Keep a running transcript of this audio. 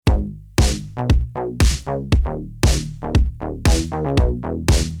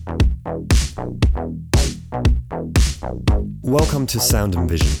Welcome to Sound and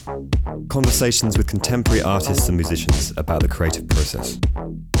Vision, conversations with contemporary artists and musicians about the creative process.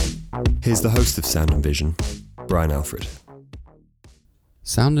 Here's the host of Sound and Vision, Brian Alfred.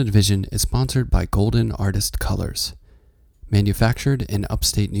 Sound and Vision is sponsored by Golden Artist Colors. Manufactured in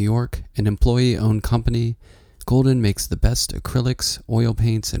upstate New York, an employee-owned company, Golden makes the best acrylics, oil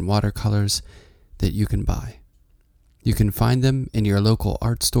paints, and watercolors that you can buy. You can find them in your local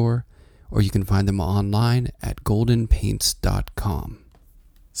art store, or you can find them online at goldenpaints.com.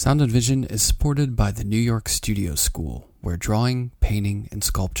 Sound and Vision is supported by the New York Studio School, where drawing, painting, and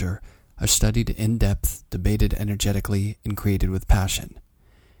sculpture are studied in depth, debated energetically, and created with passion.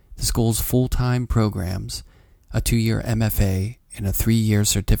 The school's full-time programs, a 2-year MFA, and a 3-year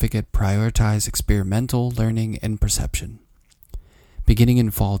certificate prioritize experimental learning and perception. Beginning in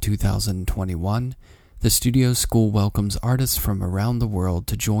fall 2021, the Studio School welcomes artists from around the world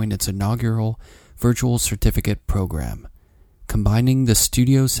to join its inaugural virtual certificate program. Combining the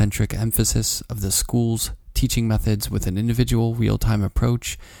studio-centric emphasis of the school's teaching methods with an individual real-time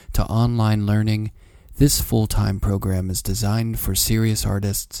approach to online learning, this full-time program is designed for serious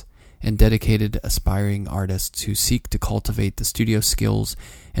artists and dedicated aspiring artists who seek to cultivate the studio skills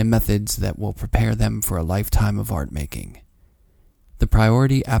and methods that will prepare them for a lifetime of art making. The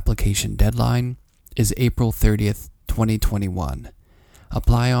priority application deadline is April 30th, 2021.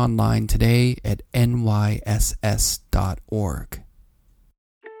 Apply online today at nyss.org.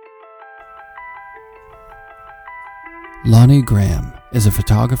 Lonnie Graham is a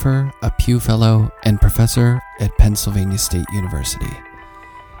photographer, a Pew Fellow and Professor at Pennsylvania State University.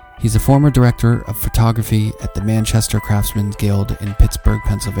 He's a former director of photography at the Manchester Craftsmen Guild in Pittsburgh,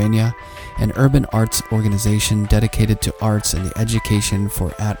 Pennsylvania, an urban arts organization dedicated to arts and the education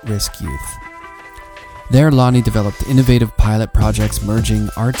for at-risk youth. There, Lonnie developed innovative pilot projects merging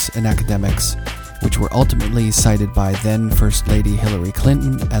arts and academics, which were ultimately cited by then First Lady Hillary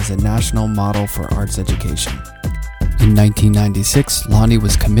Clinton as a national model for arts education. In 1996, Lonnie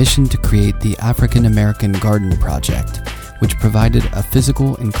was commissioned to create the African American Garden Project, which provided a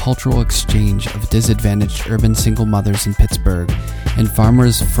physical and cultural exchange of disadvantaged urban single mothers in Pittsburgh and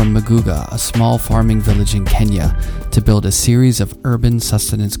farmers from Muguga, a small farming village in Kenya, to build a series of urban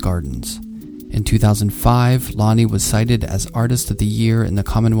sustenance gardens. In 2005, Lonnie was cited as Artist of the Year in the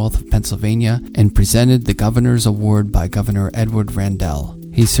Commonwealth of Pennsylvania and presented the Governor's Award by Governor Edward Rendell.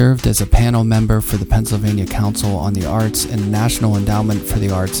 He served as a panel member for the Pennsylvania Council on the Arts and the National Endowment for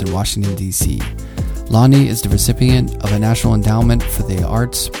the Arts in Washington, D.C. Lonnie is the recipient of a National Endowment for the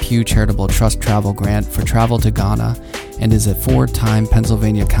Arts Pew Charitable Trust Travel Grant for travel to Ghana and is a 4-time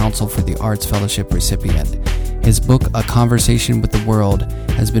Pennsylvania Council for the Arts Fellowship recipient. His book, A Conversation with the World,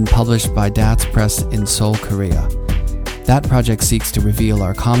 has been published by Datz Press in Seoul, Korea. That project seeks to reveal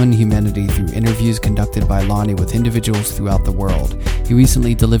our common humanity through interviews conducted by Lonnie with individuals throughout the world. He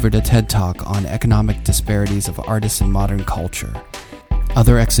recently delivered a TED Talk on economic disparities of artists in modern culture.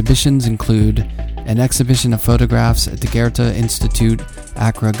 Other exhibitions include an exhibition of photographs at the Goethe Institute,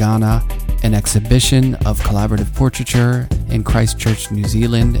 Accra, Ghana, an exhibition of collaborative portraiture in Christchurch, New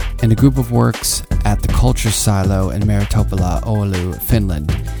Zealand, and a group of works at the Culture Silo in Meri-Toppila, Oulu,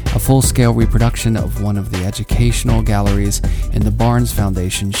 Finland, a full-scale reproduction of one of the educational galleries in the Barnes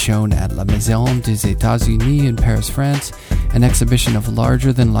Foundation shown at La Maison de Etat-Unis in Paris, France, an exhibition of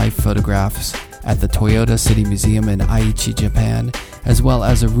larger-than-life photographs at the Toyota City Museum in Aichi, Japan, as well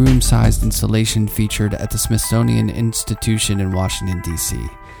as a room-sized installation featured at the Smithsonian Institution in Washington, D.C.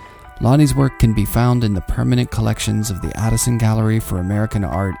 Lonnie's work can be found in the permanent collections of the Addison Gallery for American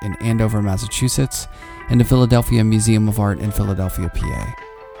Art in Andover, Massachusetts, and the Philadelphia Museum of Art in Philadelphia, PA.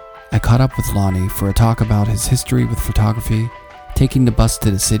 I caught up with Lonnie for a talk about his history with photography, taking the bus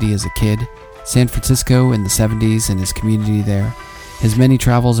to the city as a kid, San Francisco in the 70s and his community there, his many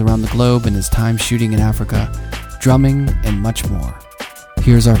travels around the globe and his time shooting in Africa, drumming, and much more.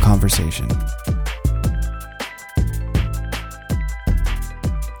 Here's our conversation. Is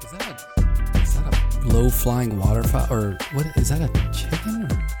that a low-flying waterfowl? Or what? Is that a chicken?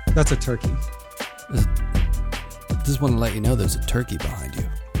 Or? That's a turkey. Just want to let you know there's a turkey behind you.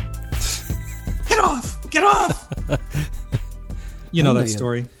 Get off! Get off! You know that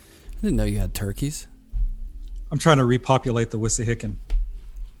story. I didn't know you had turkeys. I'm trying to repopulate the Wissahickon.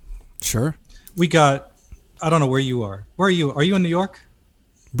 Sure. We got, I don't know where you are. Where are you? Are you in New York?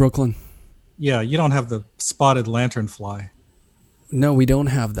 Brooklyn. Yeah, you don't have the spotted lanternfly. No, we don't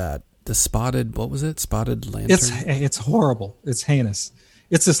have that. The spotted, what was it? Spotted lantern? It's horrible. It's heinous.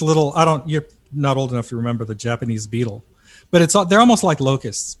 It's this little, you're not old enough to remember the Japanese beetle. But they're almost like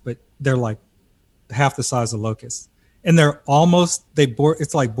locusts, but they're like half the size of locusts, and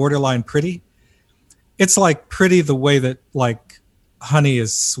it's like borderline pretty. It's like pretty the way that like honey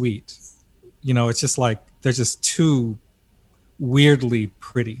is sweet. It's just like they're just too weirdly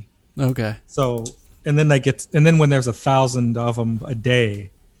pretty. Okay. So, and then when there's 1,000 of them a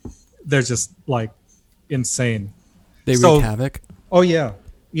day, they're just like insane. They wreak havoc. Oh yeah.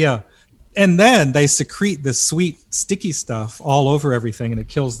 Yeah. And then they secrete this sweet sticky stuff all over everything, and it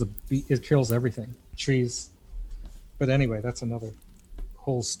kills everything. Trees. But anyway, that's another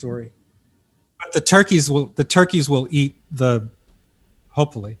whole story. But the turkeys will eat the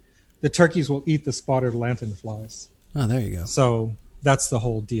spotted lanternflies. Oh, there you go. So that's the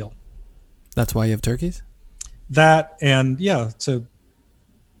whole deal. That's why you have turkeys? That, and to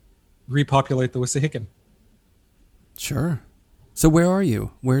repopulate the Wissahickon. Sure. So where are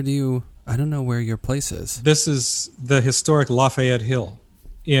you? I don't know where your place is. This is the historic Lafayette Hill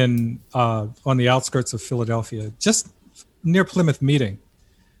on the outskirts of Philadelphia, just near Plymouth Meeting,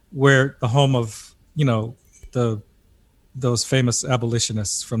 where the home of, those famous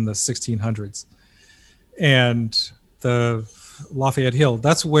abolitionists from the 1600s. And the Lafayette Hill,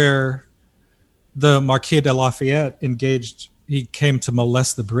 that's where the Marquis de Lafayette he came to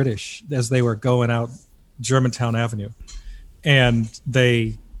molest the British as they were going out Germantown Avenue. And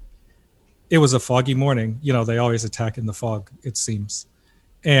it was a foggy morning. They always attack in the fog, it seems.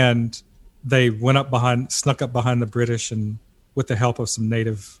 And they snuck up behind the British, and with the help of some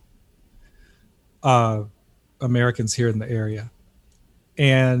native Americans here in the area.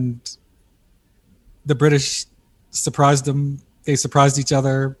 And the British surprised them. They surprised each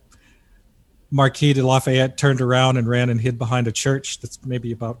other. Marquis de Lafayette turned around and ran and hid behind a church that's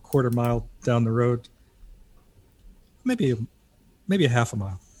maybe about a quarter mile down the road. Maybe a half a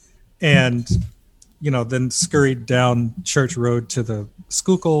mile. And, then scurried down Church Road to the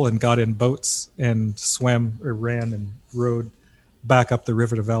Schuylkill and got in boats and swam or ran and rowed back up the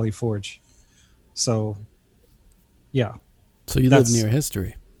river to Valley Forge. So, yeah. So you live near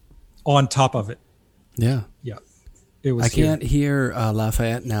history. On top of it. Yeah. Yeah. It was. I can't hear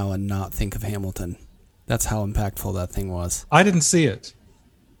Lafayette now and not think of Hamilton. That's how impactful that thing was. I didn't see it.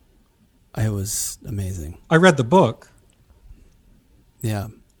 It was amazing. I read the book. Yeah.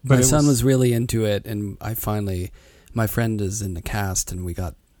 My son was really into it, and my friend is in the cast, and we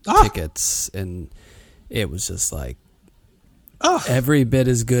got tickets, and it was just like every bit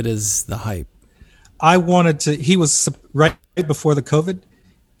as good as the hype. He was right before the COVID.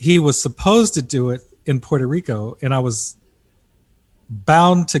 He was supposed to do it in Puerto Rico, and I was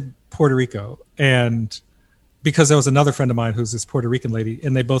bound to Puerto Rico, and because there was another friend of mine who's this Puerto Rican lady,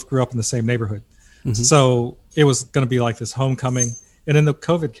 and they both grew up in the same neighborhood. Mm-hmm. So it was going to be like this homecoming. And then the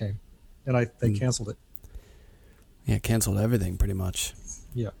COVID came, and they canceled it. Yeah, canceled everything pretty much.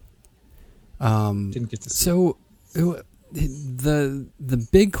 Yeah. Didn't get to see. So the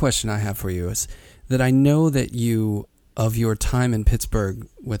big question I have for you is that I know that of your time in Pittsburgh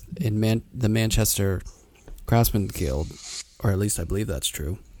the Manchester Craftsmen Guild, or at least I believe that's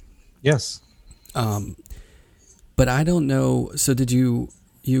true. Yes. But I don't know. So did you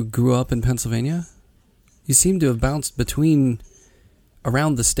grew up in Pennsylvania? You seem to have bounced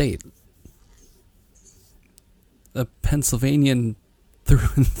around the state. A Pennsylvanian through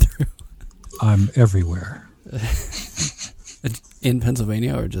and through. I'm everywhere. In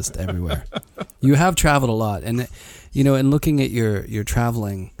Pennsylvania or just everywhere? You have traveled a lot. And, in looking at your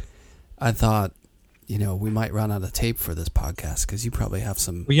traveling, I thought, we might run out of tape for this podcast because you probably have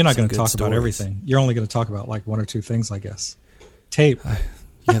some. Well, you're not going to talk about everything. You're only going to talk about like one or two things, I guess. Tape.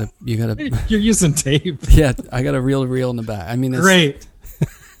 You gotta. You're using tape. Yeah, I got a reel in the back. I mean, great.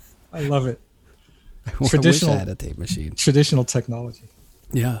 I love it. I wish I had a tape machine. Traditional technology.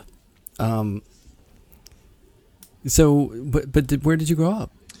 Yeah. So, where did you grow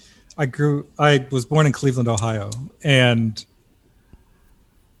up? I was born in Cleveland, Ohio, and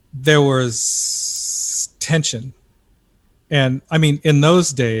there was tension. And I mean, in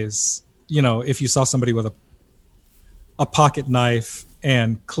those days, if you saw somebody with a pocket knife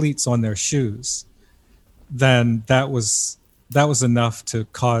and cleats on their shoes, then that was enough to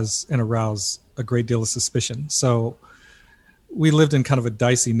cause and arouse a great deal of suspicion. So we lived in kind of a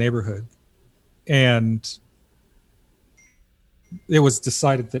dicey neighborhood, and it was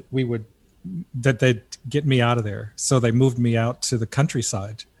decided that they'd get me out of there. So they moved me out to the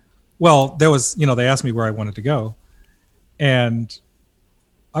countryside. Well, there was, they asked me where I wanted to go, and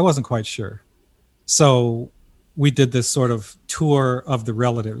I wasn't quite sure. So we did this sort of tour of the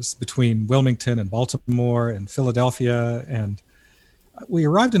relatives between Wilmington and Baltimore and Philadelphia. And we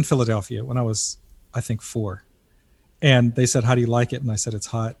arrived in Philadelphia when I was, I think, 4. And they said, how do you like it? And I said, it's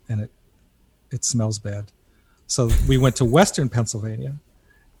hot and it smells bad. So we went to Western Pennsylvania,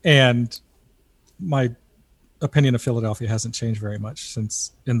 and my opinion of Philadelphia hasn't changed very much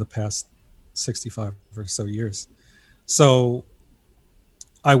since in the past 65 or so years. So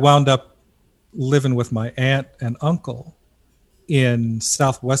I wound up living with my aunt and uncle in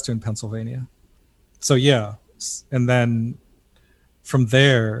southwestern Pennsylvania. So yeah. And then from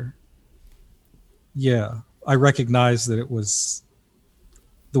there, yeah, I recognized that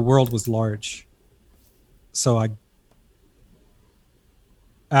the world was large. So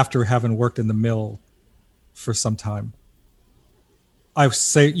after having worked in the mill for some time, I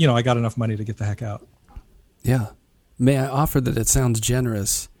say, I got enough money to get the heck out. Yeah. May I offer that it sounds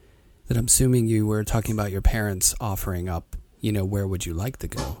generous, that I'm assuming you were talking about your parents offering up, where would you like to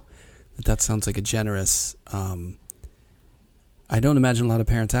go? That sounds like a generous, I don't imagine a lot of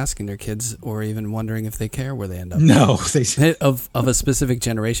parents asking their kids or even wondering if they care where they end up. No. Of a specific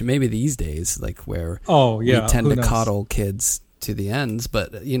generation, maybe these days, like where we tend to coddle kids to the ends,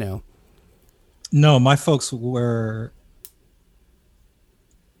 but, No, my folks were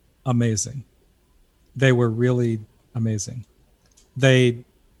amazing. They were really amazing. They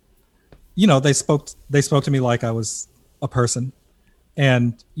spoke to me like I was a person,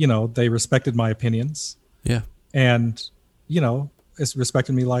 and, they respected my opinions. Yeah. And, it's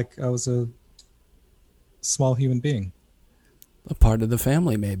respected me like I was a small human being. A part of the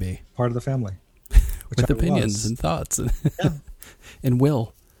family, maybe. Part of the family. With opinions and thoughts and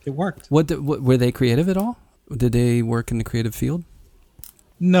will. It worked. What were they creative at all? Did they work in the creative field?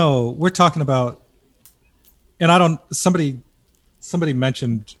 No, we're talking about, and somebody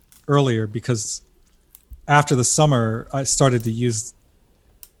mentioned earlier, because after the summer, I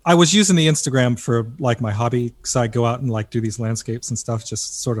was using the Instagram for like my hobby, because I go out and like do these landscapes and stuff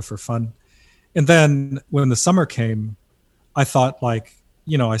just sort of for fun. And then when the summer came, I thought I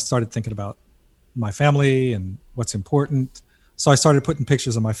started thinking about my family and what's important. So I started putting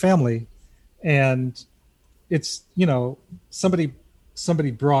pictures of my family, and it's, somebody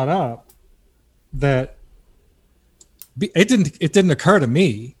brought up that it didn't occur to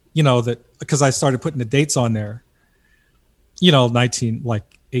me, that because I started putting the dates on there,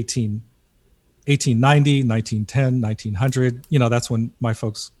 1890, 1910, 1900, that's when my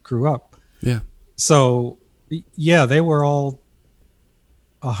folks grew up. Yeah. So yeah, they were all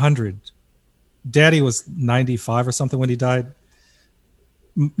 100. Daddy was 95 or something when he died.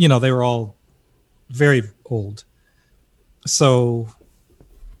 They were all very old. So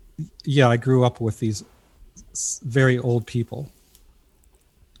yeah, I grew up with these very old people.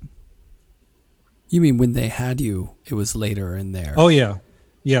 You mean when they had you, it was later in there? Oh, yeah.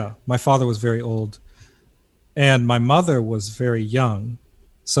 Yeah. My father was very old, and my mother was very young.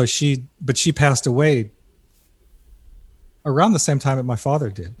 So she passed away around the same time that my father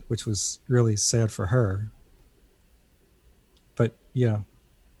did, which was really sad for her. But yeah.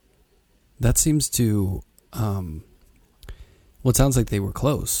 That seems to, it sounds like they were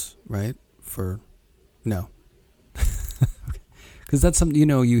close, right? No. Because that's something,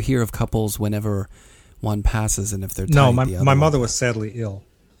 you hear of couples whenever one passes, and if they're tight, no, my mother was sadly ill.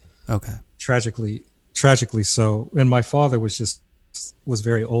 Okay. Tragically so. And my father was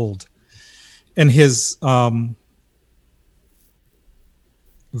very old, and his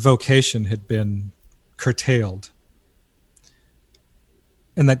vocation had been curtailed,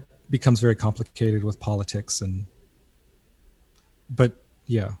 and that becomes very complicated with politics but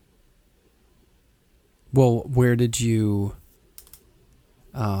yeah. Well, where did you?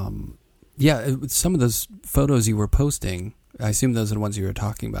 Some of those photos you were posting, I assume those are the ones you were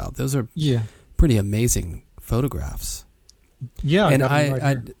talking about. Those are pretty amazing photographs. Yeah, and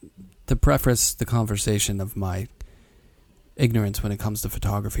I to preface the conversation of my ignorance when it comes to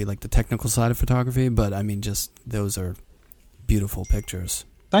photography, like the technical side of photography, but I mean, just those are beautiful pictures.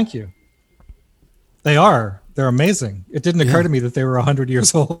 Thank you. They're amazing. It didn't occur to me that they were 100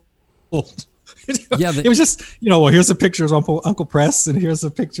 years old. It was just, here's a picture of Uncle Press, and here's a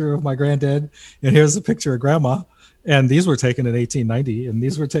picture of my granddad, and here's a picture of Grandma, and these were taken in 1890, and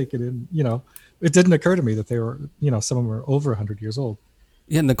these were taken in, it didn't occur to me that they were, some of them were over 100 years old.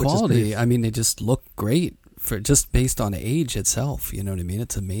 Yeah, and the quality, I mean, they just look great for just based on age itself. You know what I mean?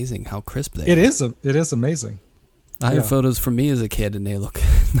 It's amazing how crisp they are. It is amazing. I have photos from me as a kid, and they look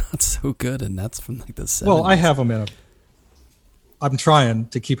not so good, and that's from like the 70s. Well, I have them I'm trying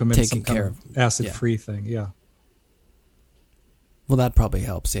to keep them in Taking some care kind of acid-free thing, yeah. Well, that probably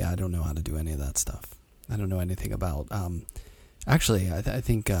helps. Yeah, I don't know how to do any of that stuff. I don't know anything about. Actually, I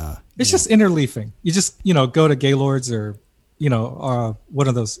think it's just interleafing. You just go to Gaylord's or one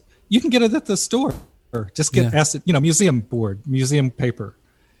of those. You can get it at the store. Just get acid, museum board, museum paper,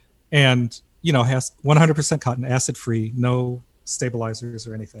 and has 100% cotton, acid free, no stabilizers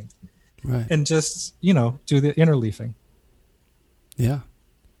or anything, right? And just do the interleafing. Yeah.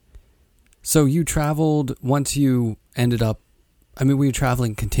 So you traveled once you ended up. I mean, were you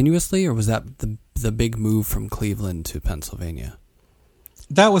traveling continuously, or was that the big move from Cleveland to Pennsylvania?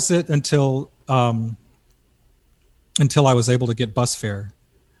 That was it until I was able to get bus fare.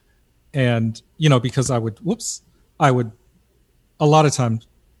 And, because I would a lot of times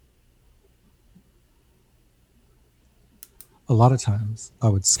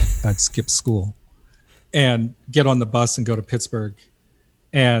I'd skip school and get on the bus and go to Pittsburgh.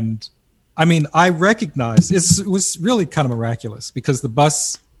 And I mean, I recognized it was really kind of miraculous because the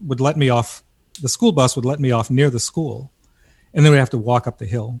school bus would let me off near the school, and then we'd have to walk up the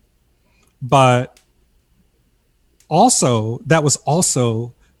hill. But also, that was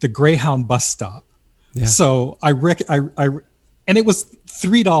also the Greyhound bus stop. Yeah. So and it was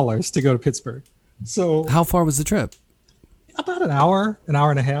 $3 to go to Pittsburgh. So how far was the trip? About an hour and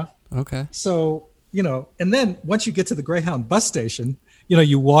a half. Okay. So, and then once you get to the Greyhound bus station,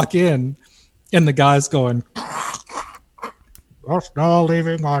 you walk in and the guy's going, "Bus now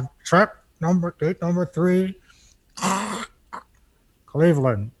leaving on trip number 3,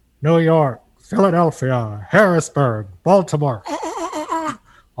 Cleveland, New York, Philadelphia, Harrisburg, Baltimore,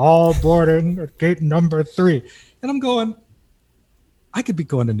 all boarding at gate number 3. And I'm going, I could be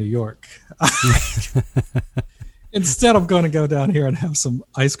going to New York. Instead, I'm going to go down here and have some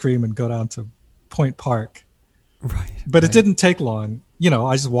ice cream and go down to Point Park. Right. But it didn't take long.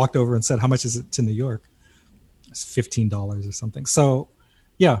 I just walked over and said, how much is it to New York? It's $15 or something. So,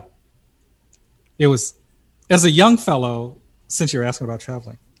 yeah, it was, as a young fellow, since you're asking about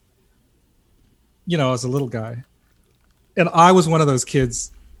traveling, as a little guy, and I was one of those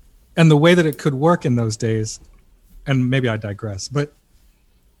kids, and the way that it could work in those days, and maybe I digress, but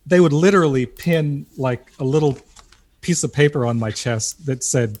they would literally pin like a little piece of paper on my chest that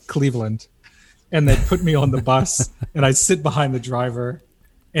said Cleveland, and they'd put me on the bus and I'd sit behind the driver,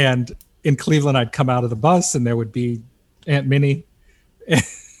 and in Cleveland I'd come out of the bus and there would be Aunt Minnie.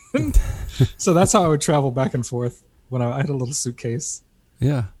 And so that's how I would travel back and forth when I had a little suitcase.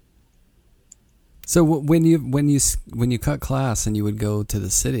 Yeah. So when you cut class and you would go to the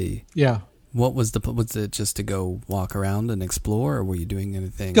city, yeah, what was it just to go walk around and explore, or were you doing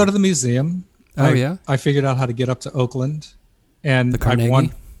anything? Go to the museum. Yeah. I figured out how to get up to Oakland, and the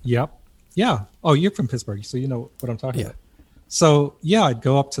Carnegie. Yep. Yeah. Oh, you're from Pittsburgh, so you know what I'm talking about. So yeah, I'd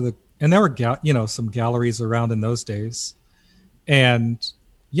go up to and there were some galleries around in those days, and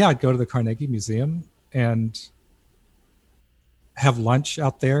yeah, I'd go to the Carnegie Museum and have lunch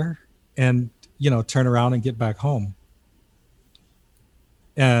out there, and turn around and get back home.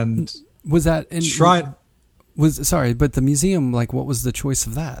 And was that sorry, but the museum, like, what was the choice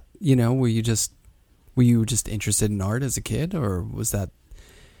of that? Were you just interested in art as a kid, or was that,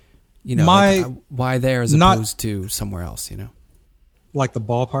 why there as opposed to somewhere else, like the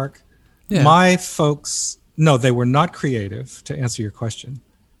ballpark? Yeah. My folks, no, they were not creative, to answer your question.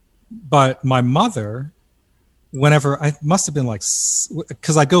 But my mother, whenever, I must have been like,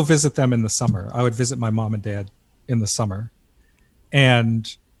 because I go visit them in the summer. I would visit my mom and dad in the summer.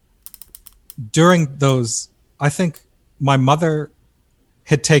 And during those, I think my mother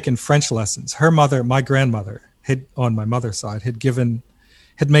had taken French lessons. Her mother, my grandmother, on my mother's side, had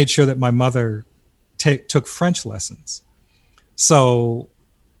made sure that my mother took French lessons. So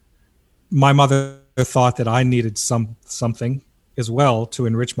my mother thought that I needed something as well to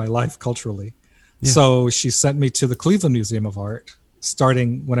enrich my life culturally. Yeah. So she sent me to the Cleveland Museum of Art,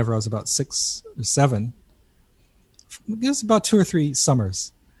 starting whenever I was about 6 or 7. It was about 2 or 3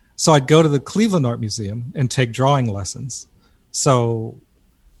 summers. So I'd go to the Cleveland Art Museum and take drawing lessons. So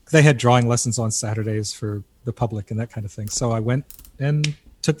they had drawing lessons on Saturdays for the public and that kind of thing. So I went and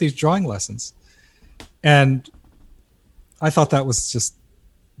took these drawing lessons. And I thought that was just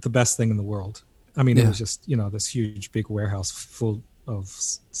the best thing in the world. I mean, It was just, this huge, big warehouse full of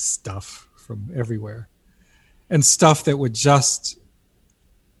stuff from everywhere. And stuff that would just,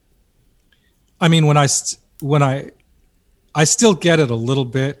 I mean, when I still get it a little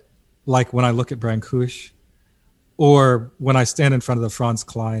bit, like when I look at Brancusi, or when I stand in front of the Franz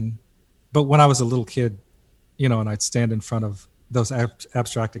Klein. But when I was a little kid, and I'd stand in front of those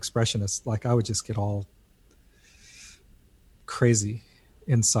abstract expressionists, like I would just get all crazy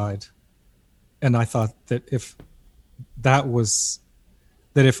inside. And I thought that if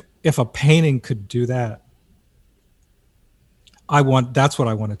a painting could do that, that's what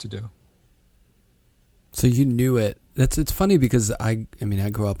I wanted to do. So you knew it. It's funny because I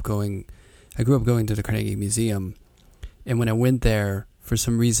grew up going I grew up going to the Carnegie Museum, and when I went there, for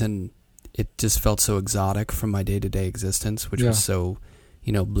some reason, it just felt so exotic from my day-to-day existence, which was so,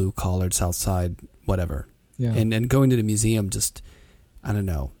 blue-collared, South Side, whatever. Yeah. And going to the museum just, I don't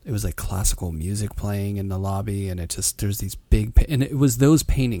know, it was like classical music playing in the lobby, and there's these big, and it was those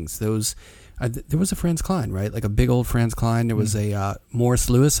paintings, there was a Franz Klein, right? Like a big old Franz Klein. There was a Morris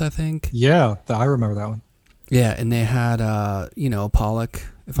Lewis, I think. Yeah, I remember that one. Yeah, and they had, a Pollock,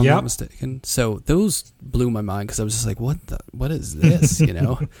 if I'm not mistaken. So those blew my mind because I was just like, what is this,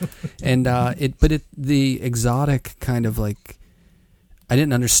 And the exotic kind of like, I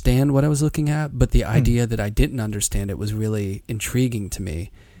didn't understand what I was looking at, but the idea that I didn't understand it was really intriguing to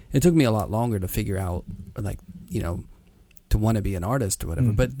me. It took me a lot longer to figure out, like, to want to be an artist or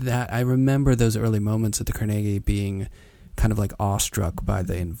whatever. But that I remember those early moments at the Carnegie being kind of like awestruck by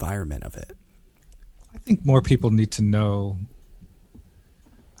the environment of it. I think more people need to know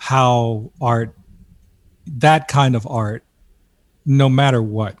how art, that kind of art, no matter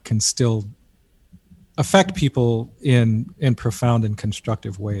what, can still affect people in profound and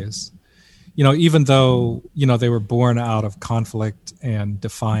constructive ways. Even though, they were born out of conflict and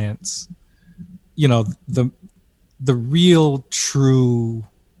defiance, the real true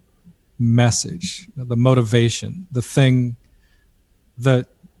message, the motivation, the thing that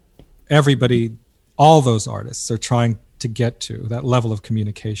everybody, all those artists are trying to get to, that level of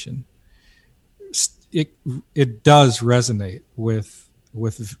communication, it does resonate with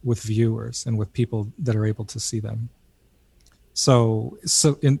viewers and with people that are able to see them. So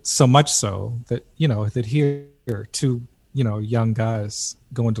much so that that here two young guys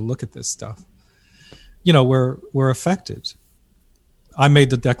going to look at this stuff, we're affected. I made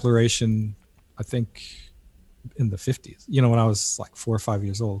the declaration, I think, in the 50s. When I was like 4 or 5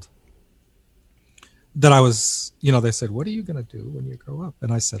 years old. That I was, they said, "What are you going to do when you grow up?"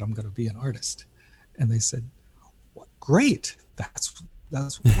 And I said, "I'm going to be an artist." And they said, "What? Great, that's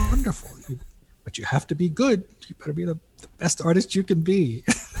wonderful. But you have to be good. You better be the best artist you can be."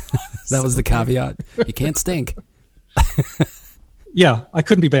 That was the caveat. You can't stink. Yeah, I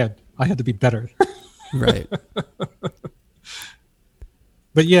couldn't be bad. I had to be better. Right.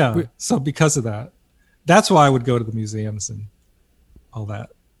 But yeah, so because of that, that's why I would go to the museums and all that.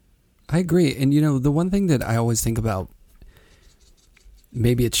 I agree. And, the one thing that I always think about,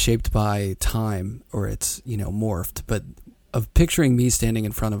 maybe it's shaped by time or it's, morphed, but of picturing me standing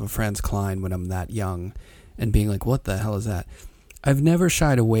in front of a Franz Klein when I'm that young and being like, what the hell is that? I've never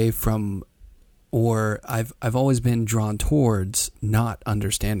shied away from, or I've always been drawn towards not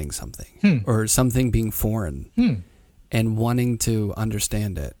understanding something or something being foreign and wanting to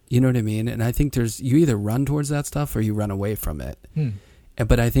understand it. You know what I mean? And I think you either run towards that stuff or you run away from it.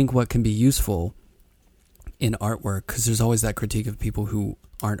 But I think what can be useful in artwork, because there's always that critique of people who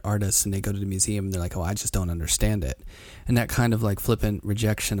aren't artists and they go to the museum and they're like, "Oh, I just don't understand it." And that kind of like flippant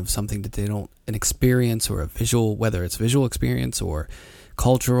rejection of something that they don't, an experience or a visual, whether it's visual experience or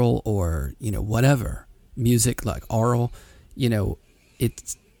cultural or, whatever, music, like oral,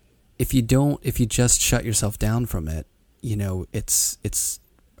 it's, if you just shut yourself down from it, it's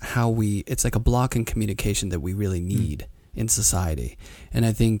like a block in communication that we really need in society. And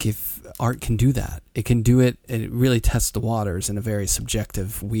I think if art can do that, it can do it, and it really tests the waters in a very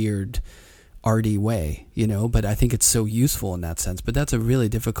subjective, weird, arty way, but I think it's so useful in that sense. But that's a really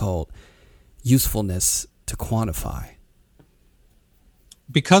difficult usefulness to quantify.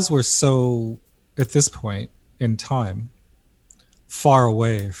 Because we're so, at this point in time, far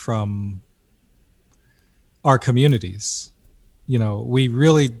away from our communities, we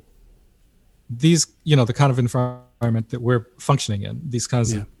really, these, the kind of environment that we're functioning in, these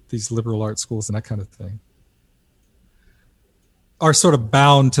kinds of these liberal art schools and that kind of thing, are sort of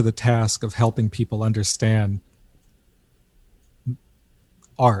bound to the task of helping people understand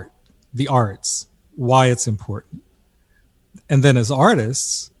art, the arts, why it's important. And then as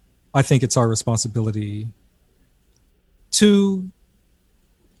artists, I think it's our responsibility to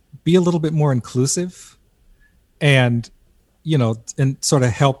be a little bit more inclusive and, and sort of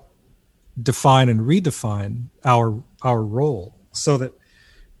help define and redefine our role so that,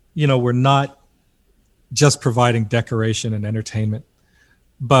 we're not just providing decoration and entertainment,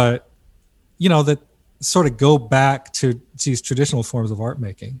 but, that sort of go back to these traditional forms of art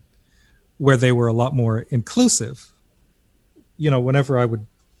making where they were a lot more inclusive. Whenever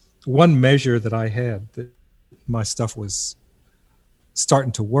one measure that I had that my stuff was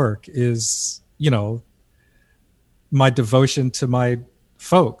starting to work is, my devotion to my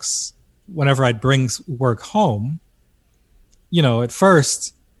folks. Whenever I'd bring work home, at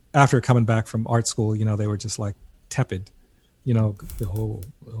first, after coming back from art school, they were just like tepid, oh,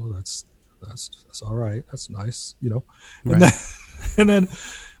 that's that's all right. That's nice, you know. Right. And then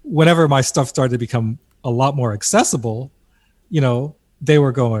whenever my stuff started to become a lot more accessible, you know, they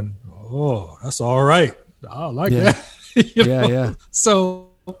were going, oh, that's all right. I like that. You know? Yeah. So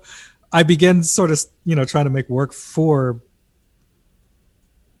I began sort of, you know, trying to make work for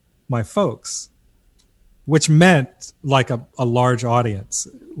my folks, which meant like a large audience,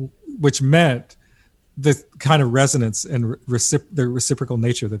 which meant the kind of resonance and the reciprocal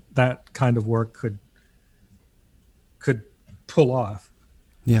nature that kind of work could pull off.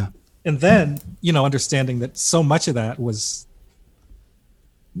 Yeah. And then, you know, understanding that so much of that was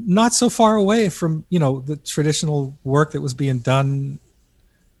not so far away from, you know, the traditional work that was being done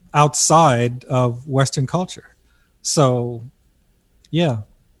outside of Western culture. So, yeah.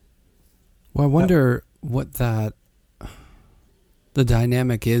 Well, I wonder what the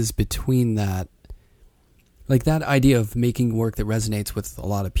dynamic is between that, like that idea of making work that resonates with a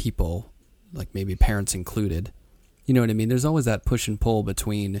lot of people, like maybe parents included. You know what I mean? There's always that push and pull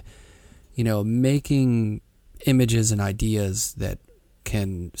between, you know, making images and ideas that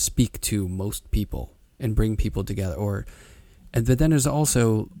can speak to most people and bring people together. But then there's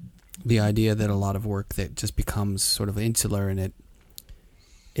also the idea that a lot of work that just becomes sort of insular and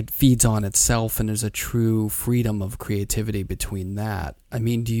it feeds on itself, and there's a true freedom of creativity between that. I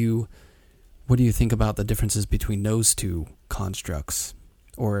mean, what do you think about the differences between those two constructs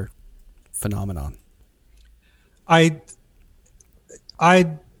or phenomenon? I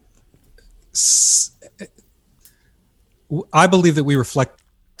believe that we reflect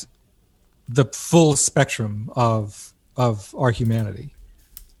the full spectrum of our humanity.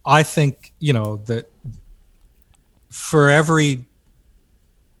 I think, you know, that for every,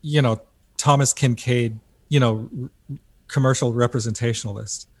 you know, Thomas Kincaid, you know, commercial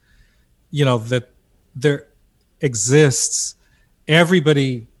representationalist, you know, that there exists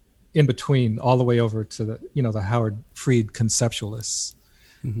everybody in between, all the way over to the, you know, the Howard Fried conceptualists,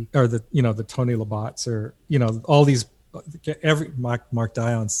 or the, you know, the Tony Labatts, or, you know, all these, Mark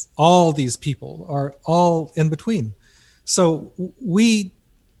Dion's, all these people are all in between. So we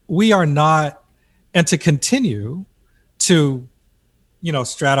are not, and to continue to, you know,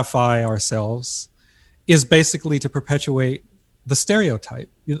 stratify ourselves is basically to perpetuate the stereotype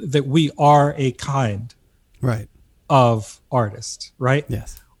that we are a kind of artist, right?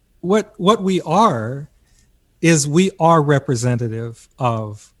 Yes. What we are is we are representative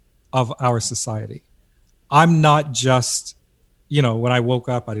of our society. I'm not just, you know, when I woke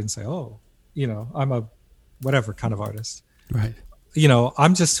up, I didn't say, oh, you know, I'm a whatever kind of artist. Right. You know,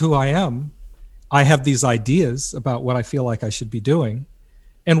 I'm just who I am. I have these ideas about what I feel like I should be doing,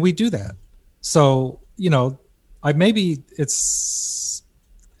 and we do that. So, you know, I think it's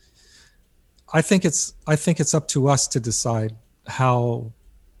up to us to decide how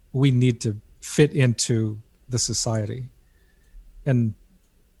we need to fit into the society. And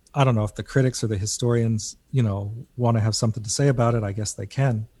I don't know if the critics or the historians, you know, want to have something to say about it. I guess they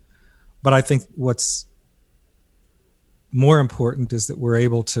can. But I think what's more important is that we're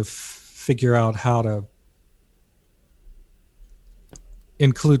able to figure out how to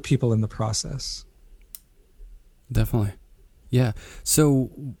include people in the process. Definitely. Yeah. So,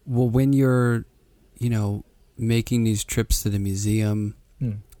 well, when you're, you know, making these trips to the museum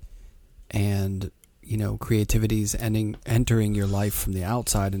and, you know, creativity's entering your life from the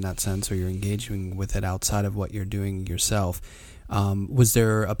outside in that sense, or you're engaging with it outside of what you're doing yourself, was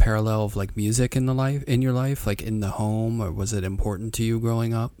there a parallel of like music in your life, like in the home, or was it important to you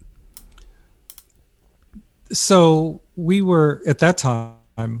growing up? So we were at that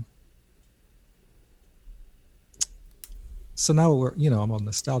time. So now we're, you know, I'm all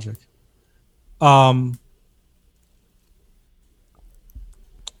nostalgic.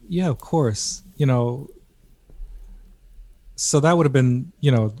 Yeah, of course, you know, so that would have been, you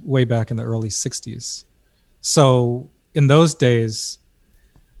know, way back in the early 60s. So in those days,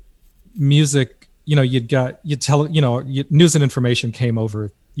 music, you know, news and information came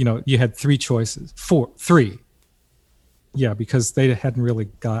over, you know, you had three. Yeah, because they hadn't really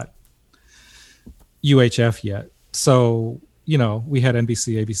got UHF yet. So, you know, we had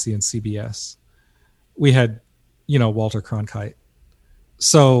NBC, ABC, and CBS. We had, you know, Walter Cronkite.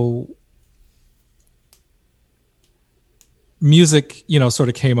 So music, you know, sort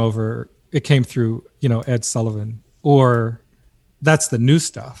of came over. It came through, you know, Ed Sullivan, or that's the new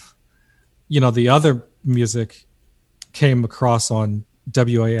stuff. You know, the other music came across on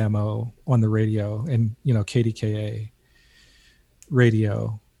WAMO on the radio, and, you know, KDKA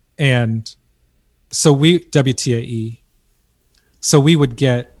radio. And so WTAE. So we would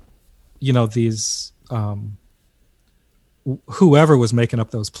get, you know, these whoever was making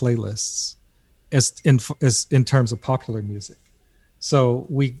up those playlists as in terms of popular music. So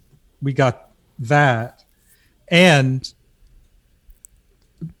we got that, and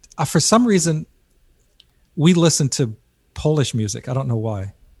for some reason we listened to Polish music. I don't know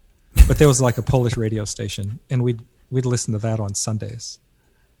why, but there was like a Polish radio station, and we'd listen to that on Sundays,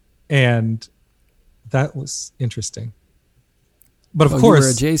 and that was interesting. But of course, you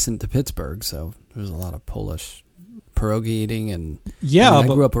were adjacent to Pittsburgh, so there was a lot of Polish pierogi eating, and I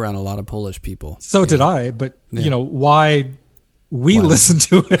grew up around a lot of Polish people. So did I, but why we listened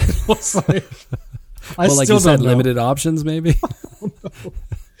to it was like, like you said, limited options, maybe.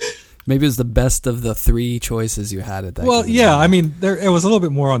 Maybe it was the best of the three choices you had at that. Well, yeah, I mean, it was a little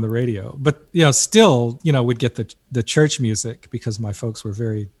bit more on the radio, but still, we'd get the church music because my folks were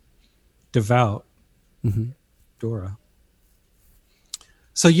very devout. Mm-hmm. Dora.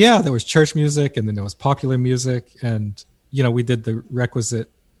 So yeah, there was church music, and then there was popular music, and we did the requisite,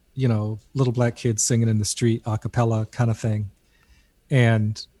 little black kids singing in the street a cappella kind of thing.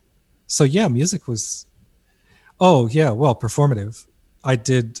 And so yeah, music was performative. I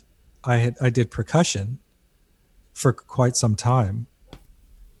did percussion for quite some time.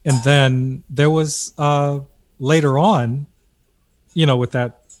 And then there was later on, with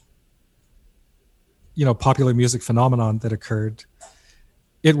that popular music phenomenon that occurred,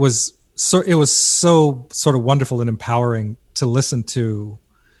 it was so sort of wonderful and empowering to listen to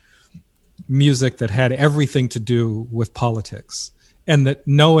music that had everything to do with politics, and that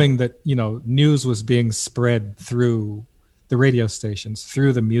knowing that news was being spread through the radio stations,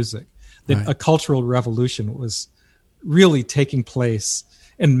 through the music, that a cultural revolution was really taking place,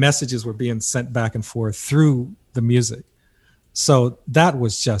 and messages were being sent back and forth through the music. So that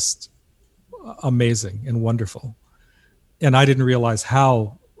was just amazing and wonderful. And I didn't realize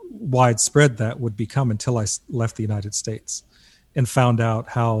how widespread that would become until I left the United States and found out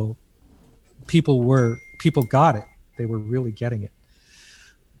how people got it. They were really getting it.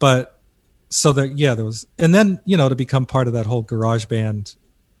 But so that, there was, and then, to become part of that whole garage band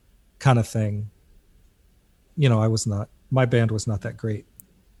kind of thing, my band was not that great.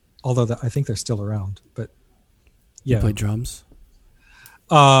 Although I think they're still around, but yeah. You play drums?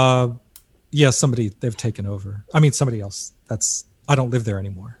 They've taken over. I mean, somebody else. I don't live there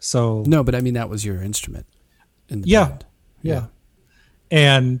anymore. So no, but I mean, that was your instrument in the band. Yeah.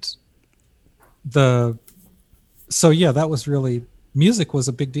 And that was really, music was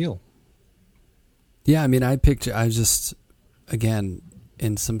a big deal. Yeah. I mean, I was just, again,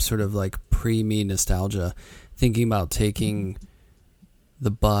 in some sort of like pre-me nostalgia, thinking about taking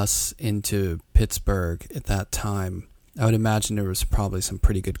the bus into Pittsburgh at that time. I would imagine there was probably some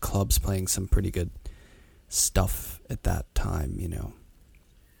pretty good clubs playing some pretty good stuff at that time,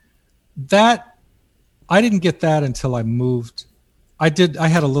 That, I didn't get that until I moved. I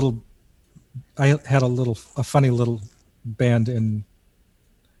had a funny little band in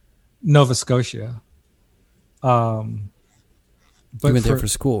Nova Scotia. But you went there for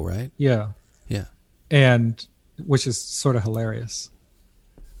school, right? Yeah. Yeah. And which is sort of hilarious.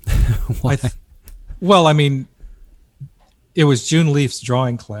 Why? I mean, it was June Leaf's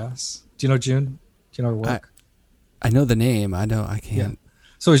drawing class. Do you know June? Do you know her work? I know the name. I can't. Yeah.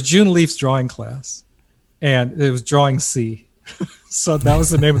 So it was June Leaf's drawing class, and it was Drawing C. So that was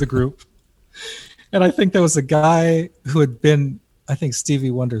the name of the group. And I think there was a guy who had been, I think,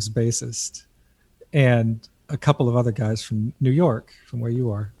 Stevie Wonder's bassist, and a couple of other guys from New York, from where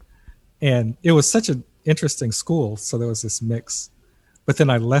you are. And it was such an interesting school. So there was this mix. But then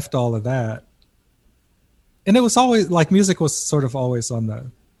I left all of that. And it was always like, music was sort of always on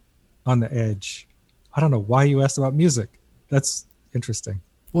the edge. I don't know why you asked about music. That's interesting.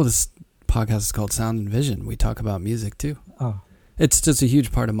 Well, this podcast is called Sound and Vision. We talk about music too. Oh. It's just a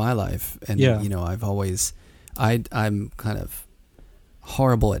huge part of my life. And, I'm kind of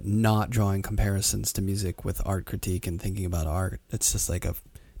horrible at not drawing comparisons to music with art critique and thinking about art. It's just like a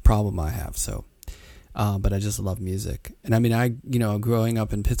problem I have. So, but I just love music. And I mean, growing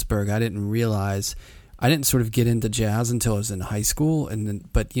up in Pittsburgh, I didn't sort of get into jazz until I was in high school.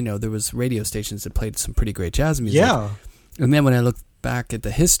 But there was radio stations that played some pretty great jazz music. Yeah. And then when I look back at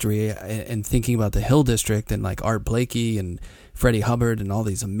the history and thinking about the Hill District and like Art Blakey and Freddie Hubbard and all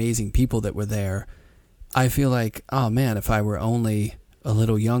these amazing people that were there, I feel like, oh man, if I were only a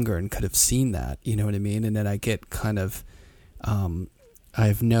little younger and could have seen that, you know what I mean? And then I get kind of, I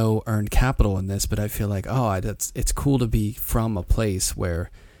have no earned capital in this, but I feel like, it's cool to be from a place where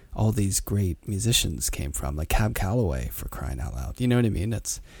all these great musicians came from, like Cab Calloway, for crying out loud. You know what I mean?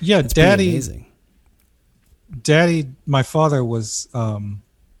 It's Daddy, amazing. Daddy, my father was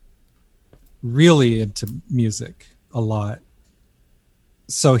really into music. a lot.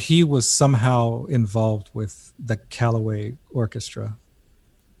 So he was somehow involved with the Callaway Orchestra,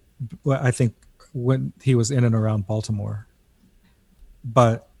 I think, when he was in and around Baltimore.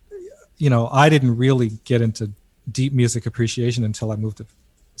 But, I didn't really get into deep music appreciation until I moved to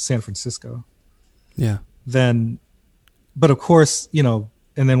San Francisco. Yeah. But of course, and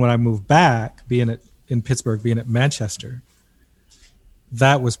then when I moved back, in Pittsburgh, being at Manchester,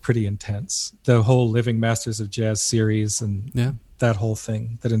 that was pretty intense. The whole Living Masters of Jazz series and that whole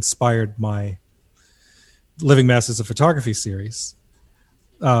thing that inspired my Living Masters of Photography series.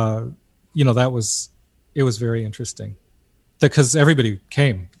 It was very interesting because everybody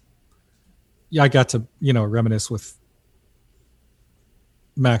came. Yeah, I got to, reminisce with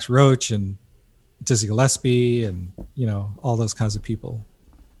Max Roach and Dizzy Gillespie and, all those kinds of people.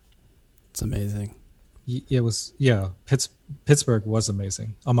 It's amazing. It was, Pittsburgh was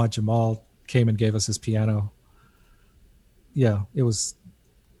amazing. Ahmad Jamal came and gave us his piano. Yeah, it was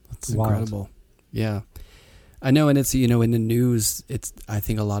wild. Incredible. Yeah. I know, and it's, in the news, I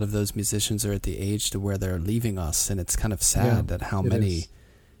think a lot of those musicians are at the age to where they're leaving us, and it's kind of sad that how many,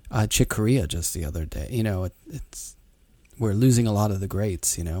 Chick Corea just the other day, we're losing a lot of the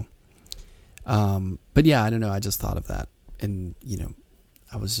greats, But yeah, I don't know, I just thought of that, and,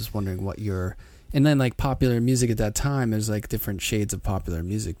 I was just wondering what and then like popular music at that time, there's like different shades of popular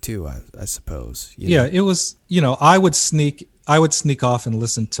music too, I suppose. Yeah, it was, I would sneak off and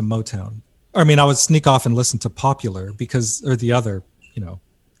listen to Motown. I would sneak off and listen to popular or the other,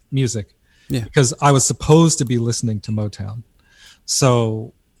 music. Yeah. Because I was supposed to be listening to Motown.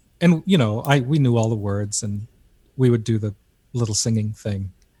 So, and we knew all the words and we would do the little singing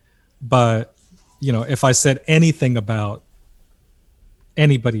thing. But, if I said anything about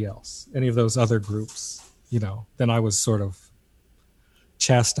anybody else, any of those other groups, then I was sort of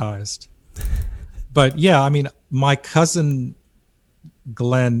chastised. But yeah, my cousin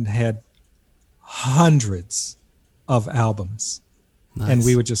Glenn had hundreds of albums. Nice. And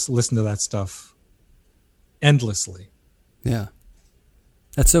we would just listen to that stuff endlessly. Yeah.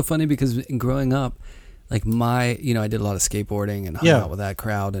 That's so funny because in growing up, like I did a lot of skateboarding and hung out with that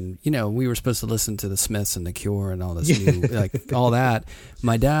crowd, and we were supposed to listen to the Smiths and the Cure and all this new, like all that.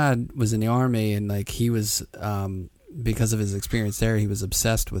 My dad was in the Army, and like he was because of his experience there, he was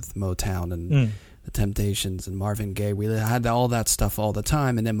obsessed with Motown and the Temptations and Marvin Gaye. We had all that stuff all the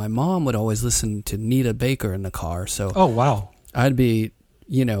time, and then my mom would always listen to Nita Baker in the car. So oh wow, I'd be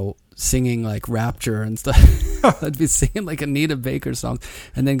singing like Rapture and stuff. I'd be singing like Anita Baker songs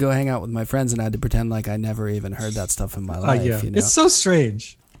and then go hang out with my friends, and I had to pretend like I never even heard that stuff in my life. It's so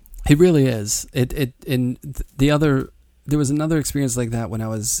strange. It really is. There was another experience like that when I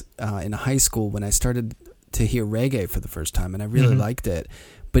was in high school, when I started to hear reggae for the first time, and I really liked it.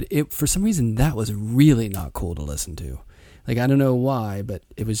 But for some reason, that was really not cool to listen to. Like, I don't know why, but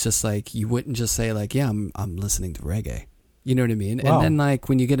it was just like, you wouldn't just say like, yeah, I'm listening to reggae. You know what I mean? Wow. And then like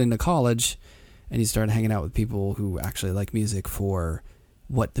when you get into college and you start hanging out with people who actually like music for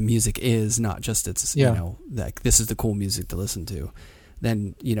what the music is, not just it's, like this is the cool music to listen to,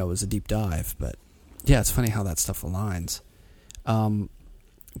 then, it was a deep dive. But yeah, it's funny how that stuff aligns.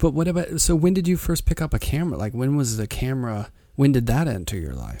 But what about, so when did you first pick up a camera? Like when did that enter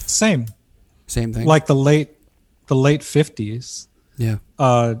your life? Same thing. Like the late 50s. Yeah.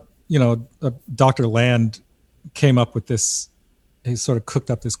 Dr. Land came up with this, he sort of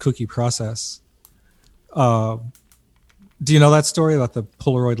cooked up this cookie process. Do you know that story about the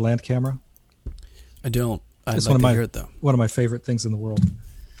Polaroid land camera? I don't. I'd like to hear it though. One of my favorite things in the world.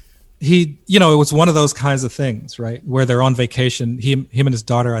 It was one of those kinds of things, right? Where they're on vacation. Him and his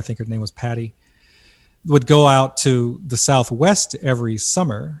daughter, I think her name was Patty, would go out to the Southwest every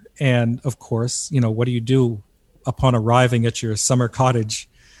summer. And of course, what do you do upon arriving at your summer cottage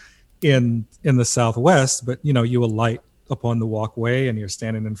in the Southwest? But, you alight upon the walkway and you're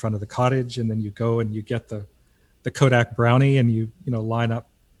standing in front of the cottage, and then you go and you get the Kodak brownie and you line up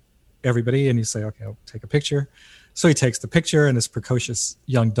everybody and you say, okay, I'll take a picture. So he takes the picture, and his precocious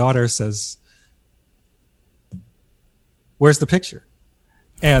young daughter says, where's the picture?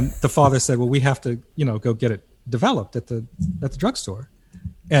 And the father said, well, we have to, go get it developed at the drugstore.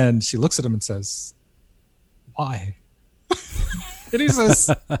 And she looks at him and says, why? And he says,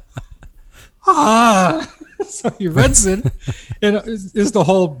 So he rents it, and it's the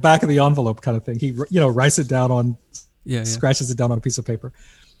whole back of the envelope kind of thing. He, writes it down on, scratches it down on a piece of paper,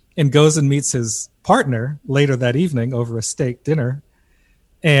 and goes and meets his partner later that evening over a steak dinner,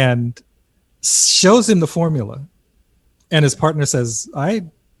 and shows him the formula. And his partner says, I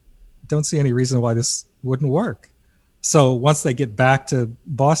don't see any reason why this wouldn't work. So once they get back to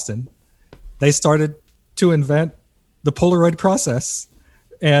Boston, they started to invent the Polaroid process.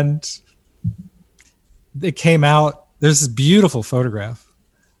 And it came out. There's this beautiful photograph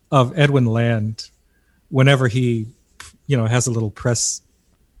of Edwin Land whenever he, has a little press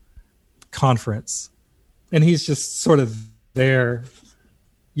conference. And he's just sort of there,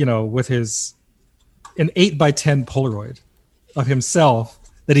 with an 8x10 Polaroid of himself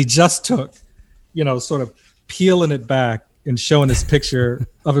that he just took, sort of peeling it back and showing his picture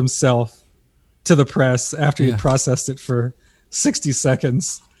of himself to the press after he processed it for 60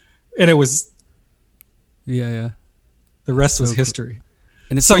 seconds. And it was, the rest was history.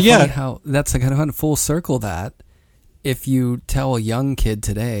 And it's so funny how that's like kind of full circle that if you tell a young kid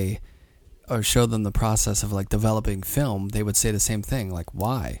today or show them the process of like developing film, they would say the same thing. Like,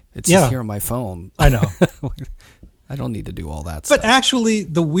 why? It's just here on my phone. I know. I don't need to do all that stuff. But actually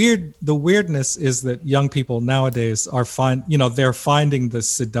the weirdness is that young people nowadays are they're finding the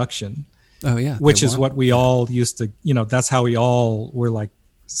seduction. Oh yeah. Which is what we all used to, that's how we all were like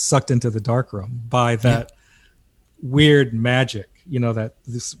sucked into the darkroom by that weird magic, that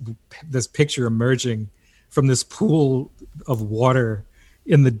this picture emerging from this pool of water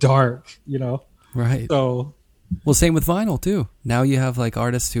in the dark, Right. So, well, same with vinyl too. Now you have like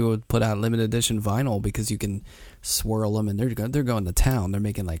artists who would put out limited edition vinyl because you can swirl them, and they're going to town. They're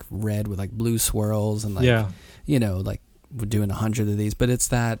making like red with like blue swirls and like like we're doing 100 of these. But it's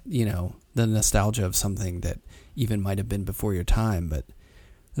that the nostalgia of something that even might have been before your time. But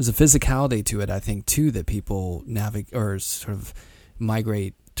there's a physicality to it, I think, too, that people navigate or sort of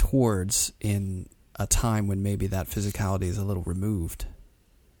migrate towards in a time when maybe that physicality is a little removed.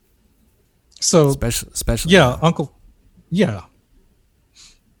 So especially my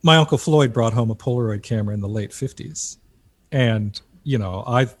Uncle Floyd brought home a Polaroid camera in the late 50s, and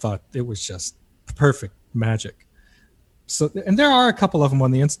I thought it was just perfect magic. So, and there are a couple of them on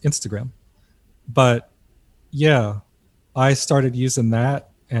the Instagram, but I started using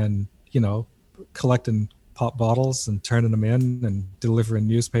that and collecting pop bottles and turning them in and delivering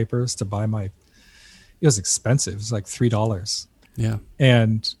newspapers to buy it was expensive. It was like $3. Yeah.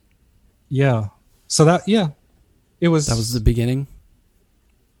 And so it was. That was the beginning.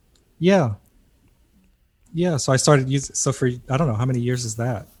 Yeah. So I started using, so for, I don't know, how many years is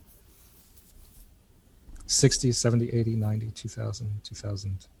that? 60, 70, 80, 90, 2000,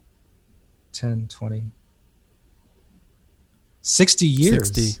 2010, 20. 60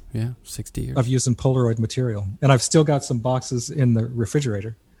 years. 60 years. Of using Polaroid material. And I've still got some boxes in the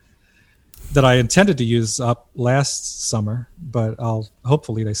refrigerator that I intended to use up last summer, but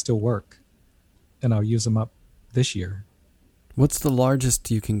hopefully they still work. And I'll use them up this year. What's the largest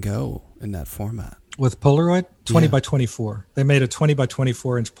you can go in that format? With Polaroid? 20 by 24. They made a 20 by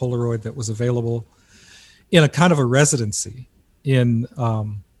 24 inch Polaroid that was available in a kind of a residency in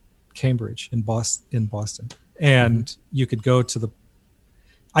Cambridge, in Boston. And you could go to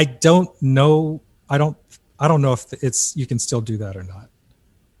I don't know if you can still do that or not.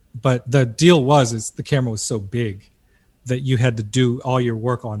 But the deal is the camera was so big that you had to do all your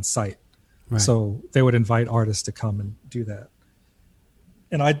work on site. Right. So they would invite artists to come and do that.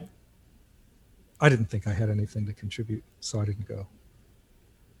 And I didn't think I had anything to contribute, so I didn't go.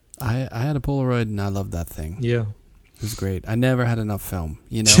 I had a Polaroid and I loved that thing. Yeah. It was great. I never had enough film,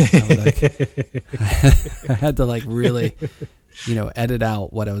 I had to like really, edit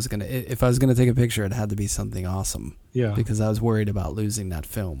out what I was going to, if I was going to take a picture, it had to be something awesome. Yeah. Because I was worried about losing that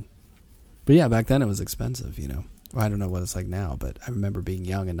film. But yeah, back then it was expensive, I don't know what it's like now, but I remember being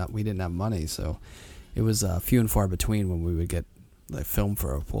young and we didn't have money. So it was few and far between when we would get like film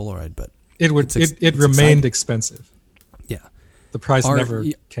for a Polaroid, but it remained expensive. Yeah. The price never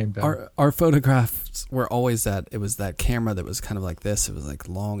came down. Our photographs were always it was that camera that was kind of like this. It was like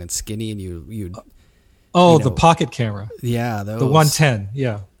long and skinny, and you'd the pocket camera. Yeah, the 110.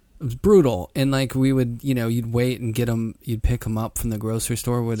 Yeah, it was brutal. And like we would, you'd wait and get them. You'd pick them up from the grocery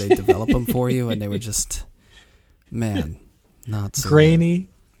store where they develop them for you, and they were just, not so grainy.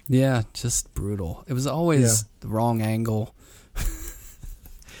 Good. Yeah, just brutal. It was always the wrong angle.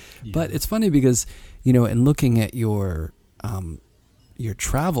 But it's funny because in looking at your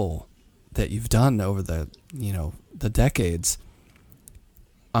travel that you've done over the decades,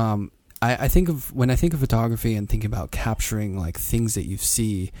 I think of when I think of photography and think about capturing like things that you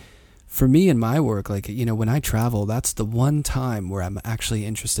see. For me in my work, like when I travel, that's the one time where I'm actually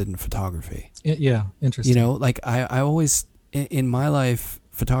interested in photography. Yeah, interesting. Like I always in my life,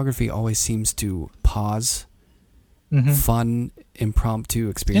 photography always seems to pause. Mm-hmm. Fun, impromptu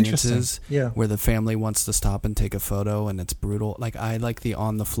experiences where the family wants to stop and take a photo and it's brutal. Like I like the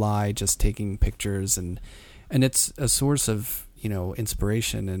on the fly, just taking pictures and it's a source of,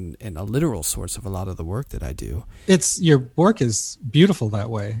 inspiration and a literal source of a lot of the work that I do. Your work is beautiful that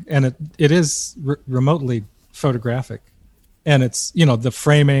way, and it is remotely photographic, and it's the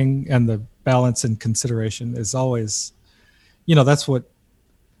framing and the balance and consideration is always, that's what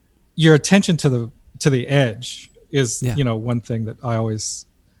your attention to the edge is. One thing that I always,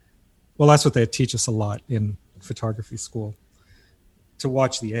 that's what they teach us a lot in photography school, to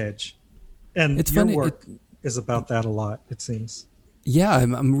watch the edge, and it's your funny, work is about that a lot, it seems. Yeah,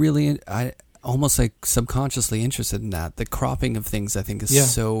 I'm really, I almost like subconsciously interested in that. The cropping of things, I think,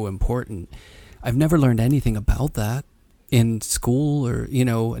 is so important. I've never learned anything about that in school, or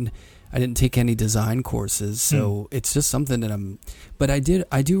and I didn't take any design courses, so it's just something that but I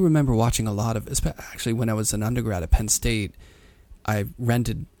do remember watching a lot of, actually when I was an undergrad at Penn State, I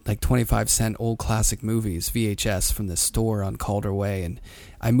rented like 25-cent old classic movies, VHS, from this store on Calder Way, and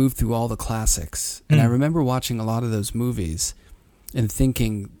I moved through all the classics. And I remember watching a lot of those movies and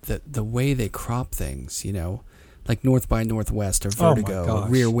thinking that the way they crop things, like North by Northwest or Vertigo,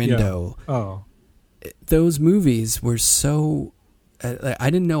 Rear Window. Yeah. Oh. Those movies were so, I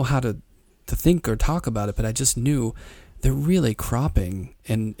didn't know how to think or talk about it, but I just knew they're really cropping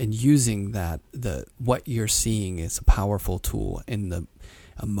and using what you're seeing is a powerful tool in the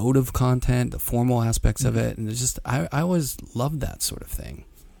emotive content, the formal aspects of it. And it's just, I always loved that sort of thing.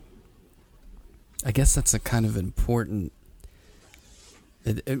 I guess that's a kind of important,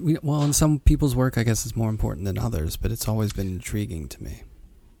 in some people's work, I guess it's more important than others, but it's always been intriguing to me.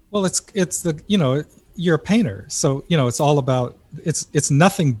 Well, it's the, you're a painter, so, it's all about, it's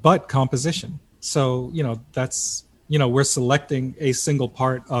nothing but composition. So, that's, we're selecting a single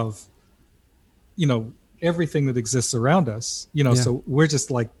part of, everything that exists around us, so we're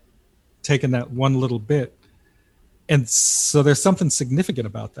just like taking that one little bit. And so there's something significant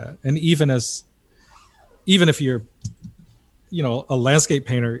about that. And even if you're, a landscape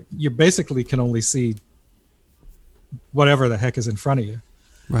painter, you basically can only see whatever the heck is in front of you.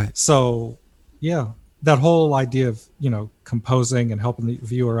 Right. So, that whole idea of, composing and helping the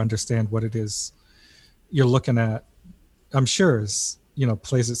viewer understand what it is you're looking at, I'm sure is,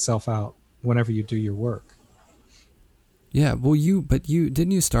 plays itself out whenever you do your work. Yeah. Well,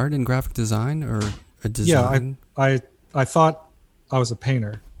 didn't you start in graphic design or a design? Yeah, I thought I was a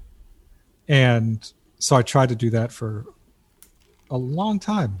painter. And so I tried to do that for a long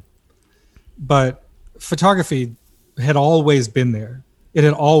time. But photography had always been there. It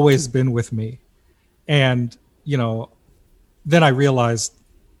had always been with me. And, then I realized,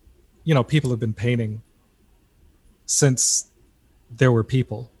 people have been painting since there were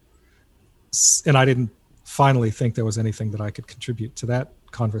people. And I didn't finally think there was anything that I could contribute to that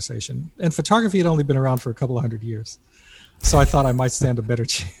conversation. And photography had only been around for a couple of 100 years. So I thought I might stand a better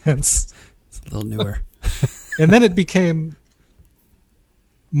chance. It's a little newer. And then it became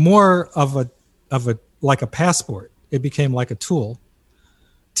more of a like a passport. It became like a tool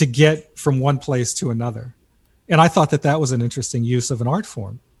to get from one place to another. And I thought that was an interesting use of an art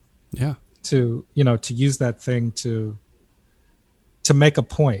form. Yeah. To use that thing to make a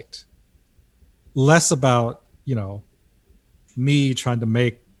point. Less about, me trying to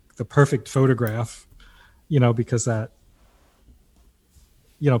make the perfect photograph, because that,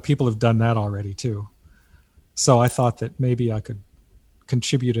 people have done that already too. So I thought that maybe I could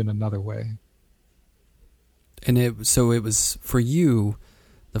contribute in another way. And it was for you,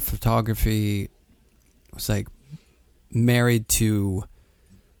 the photography was like married to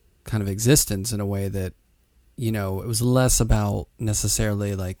kind of existence in a way that, it was less about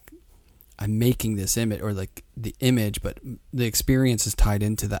necessarily like I'm making this image or like the image, but the experience is tied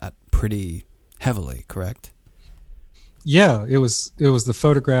into that pretty heavily, correct? Yeah, it was the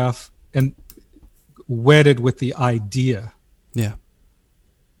photograph and wedded with the idea. Yeah.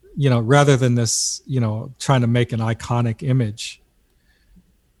 Rather than this, trying to make an iconic image.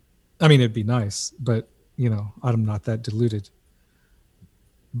 I mean, it'd be nice, but, I'm not that deluded.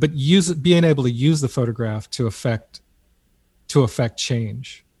 But being able to use the photograph to affect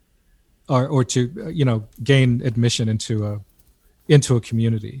change or to, gain admission into a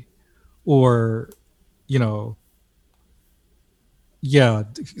community or,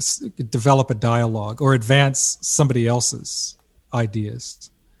 develop a dialogue or advance somebody else's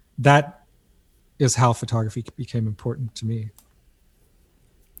ideas. That is how photography became important to me.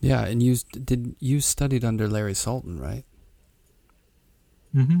 Yeah, and you studied under Larry Sultan, right?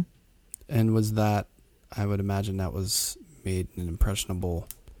 Mm-hmm. And was that, I would imagine that was made an impressionable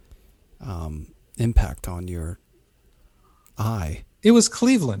impact on your eye. It was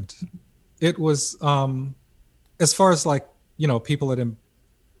Cleveland. It was, as far as like, people that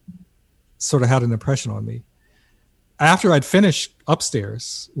sort of had an impression on me. after I'd finished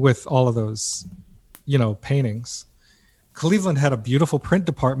upstairs with all of those, paintings, Cleveland had a beautiful print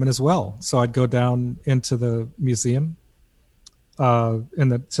department as well. So I'd go down into the museum, to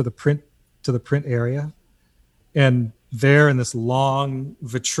the print area, and there in this long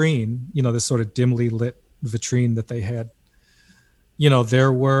vitrine, this sort of dimly lit vitrine that they had,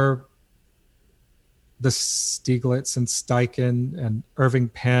 there were the Stieglitz and Steichen and Irving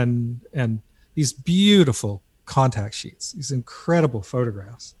Penn and these beautiful contact sheets, these incredible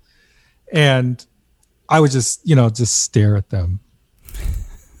photographs. And I would just stare at them.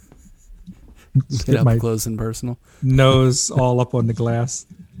 Get up close and personal. Nose all up on the glass.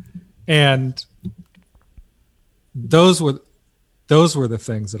 And those were the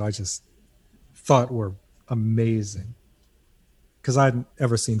things that I just thought were amazing. Because I hadn't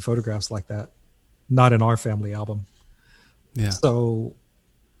ever seen photographs like that. Not in our family album. Yeah. So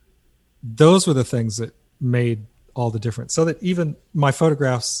those were the things that made all the difference. So that even my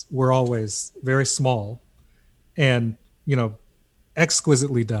photographs were always very small and,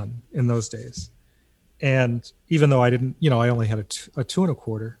 exquisitely done in those days. And even though I didn't, I only had a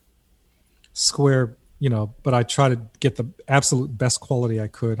 2.25 square, but I tried to get the absolute best quality I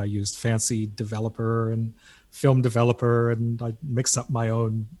could. I used fancy developer and film developer, and I mixed up my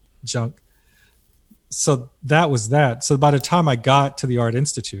own junk. So that was that. So by the time I got to the Art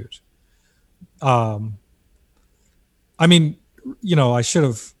Institute, I should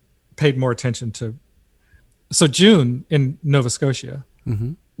have paid more attention to. So June in Nova Scotia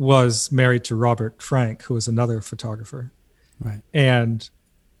was married to Robert Frank, who was another photographer. Right. And,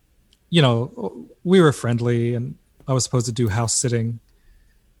 we were friendly, and I was supposed to do house sitting,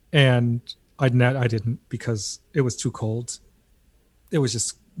 and I didn't because it was too cold. It was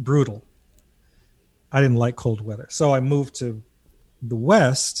just brutal. I didn't like cold weather. So I moved to the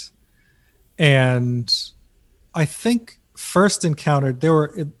West, and I think first encountered, there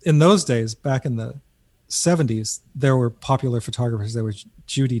were, in those days, back in the 70s, there were popular photographers. There was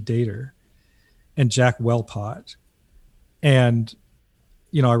Judy Dater and Jack Wellpott. And,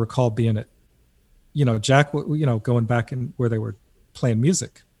 I recall being at, Jack, going back in where they were playing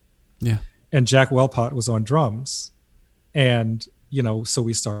music. Yeah. And Jack Wellpott was on drums. And, so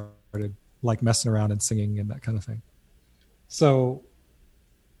we started like messing around and singing and that kind of thing. So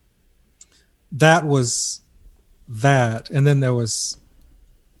that was that. And then there was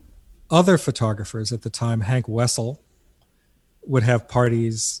other photographers at the time. Hank Wessel would have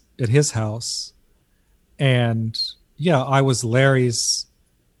parties at his house. And yeah, I was Larry's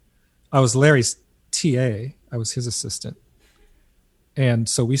TA. I was his assistant. And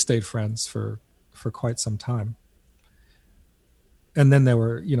so we stayed friends for quite some time. And then there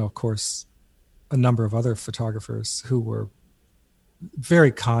were, of course, a number of other photographers who were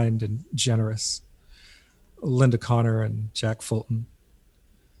very kind and generous. Linda Connor and Jack Fulton.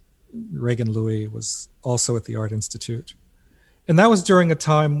 Reagan Louis was also at the Art Institute. And that was during a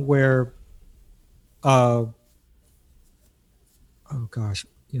time where,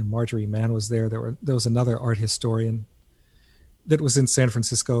 Marjorie Mann was there. There was another art historian that was in San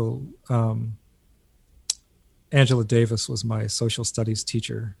Francisco. Angela Davis was my social studies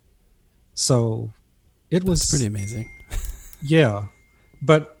teacher. So it was pretty amazing. Yeah.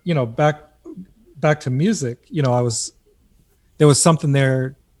 But, back to music, there was something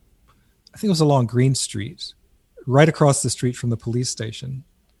there. I think it was along Green Street, right across the street from the police station,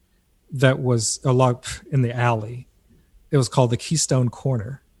 that was a lot in the alley. It was called the Keystone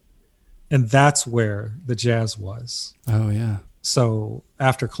Corner. And that's where the jazz was. Oh, yeah. So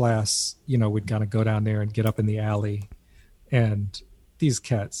after class, we'd kind of go down there and get up in the alley, and these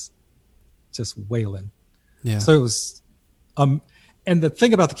cats just wailing. Yeah. So it was, and the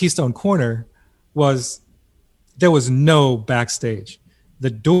thing about the Keystone Corner was there was no backstage.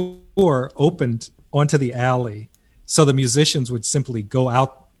 The door opened onto the alley, so the musicians would simply go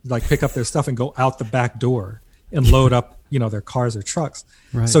out, like pick up their stuff and go out the back door and load up, their cars or trucks.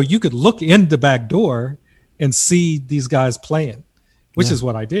 Right. So you could look in the back door and see these guys playing, which is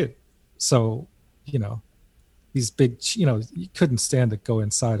what I did. So, these big, you couldn't stand to go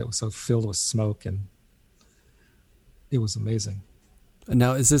inside. It was so filled with smoke, and it was amazing.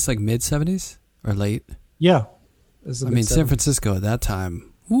 Now, is this like mid 70s or late? Yeah. San Francisco at that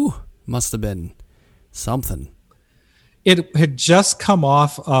time, must have been something. It had just come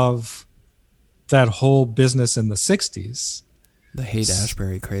off of that whole business in the 60s. The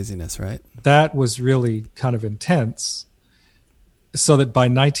Haight-Ashbury craziness, right? That was really kind of intense. So that by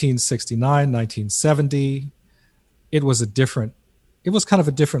 1969, 1970, it was kind of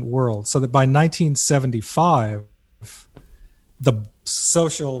a different world. So that by 1975, the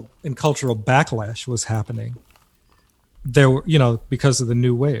social and cultural backlash was happening. there were, because of the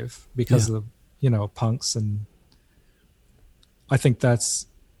new wave, because of, punks. And I think that's,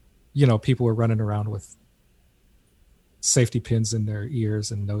 people were running around with safety pins in their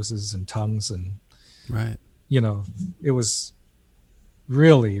ears and noses and tongues. And, right. It was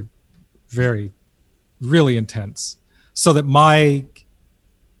really, very, really intense. So that I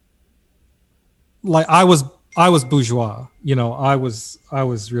was bourgeois, I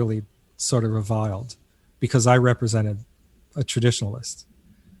was really sort of reviled because I represented a traditionalist,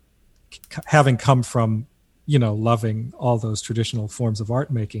 having come from, loving all those traditional forms of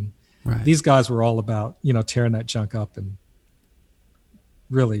art making. Right. These guys were all about, tearing that junk up and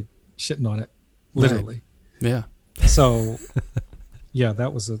really shitting on it, literally. Right. Yeah. So, yeah,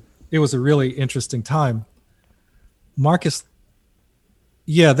 it was a really interesting time. Marcus,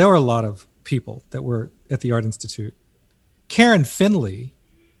 yeah, there were a lot of people that were at the Art Institute. Karen Finley,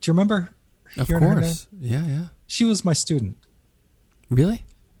 do you remember? Of hearing her name? course. Yeah. She was my student. Really?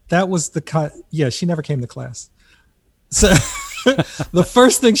 That was yeah, she never came to class. So the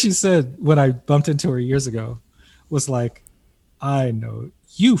first thing she said when I bumped into her years ago was like, I know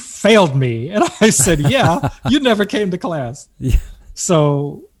you failed me. And I said, yeah, you never came to class. Yeah.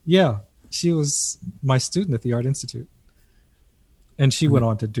 So yeah, she was my student at the Art Institute. And she went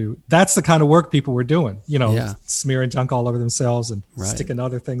on to do, that's the kind of work people were doing, smearing junk all over themselves and sticking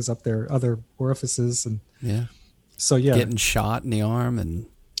other things up their other orifices. And so, getting shot in the arm and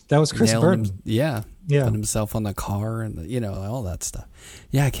that was Chris Burton. Putting himself on the car and, all that stuff.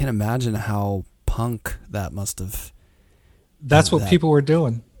 Yeah. I can't imagine how punk that must have. That's what people were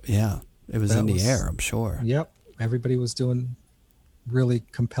doing. Yeah. It was in the air, I'm sure. Yep. Everybody was doing really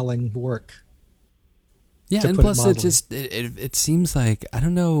compelling work. Yeah, and plus it seems like, I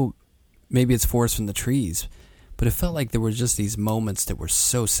don't know, maybe it's forest from the trees, but it felt like there were just these moments that were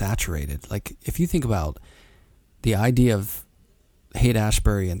so saturated. Like, if you think about the idea of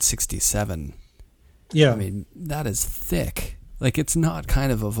Haight-Ashbury in 1967, I mean, that is thick. Like, it's not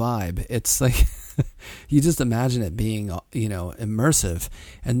kind of a vibe. It's like, you just imagine it being, immersive.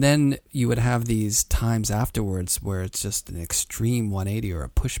 And then you would have these times afterwards where it's just an extreme 180 or a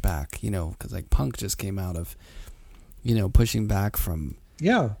pushback, because like punk just came out of, pushing back from,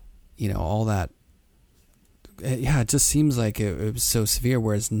 all that. Yeah, it just seems like it was so severe.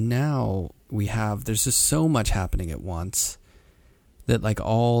 Whereas now there's just so much happening at once that like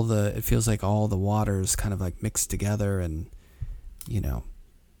it feels like all the waters kind of like mixed together and,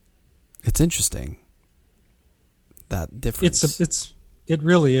 it's interesting, that difference. It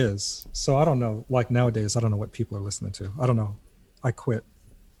really is. So I don't know, like nowadays, I don't know what people are listening to. I don't know. I quit.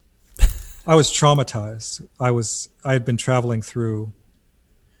 I was traumatized. I had been traveling through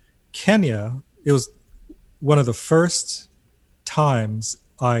Kenya. It was one of the first times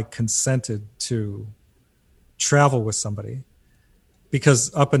I consented to travel with somebody,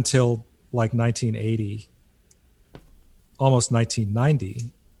 because up until like 1980, almost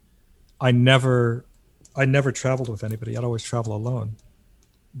 1990, I never traveled with anybody. I'd always travel alone.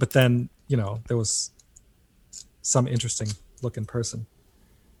 But then, there was some interesting looking person,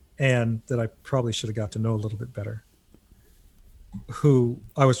 and that I probably should have got to know a little bit better, who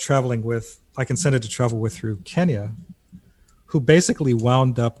I was traveling with. I consented to travel with through Kenya, who basically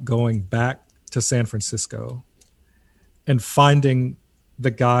wound up going back to San Francisco and finding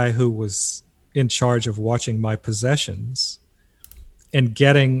the guy who was in charge of watching my possessions and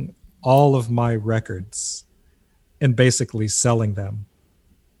getting all of my records and basically selling them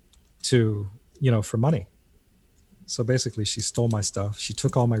to, for money. So basically she stole my stuff. She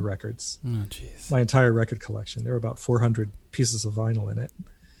took all my records, my entire record collection. There were about 400 pieces of vinyl in it.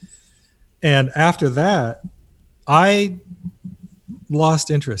 And after that, I lost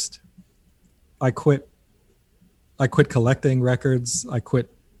interest. I quit collecting records. I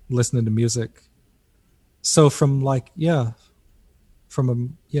quit listening to music. So from the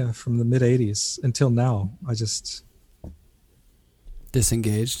mid 80s until now, I just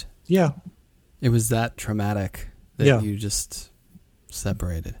disengaged. Yeah. It was that traumatic that you just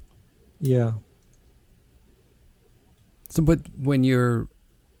separated. Yeah. So, but when you're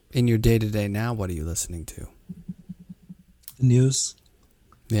in your day-to-day now, what are you listening to? The news.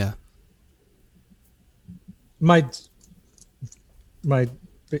 Yeah. My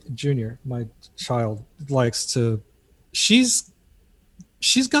child likes to, she's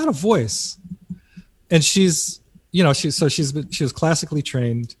got a voice, and she was classically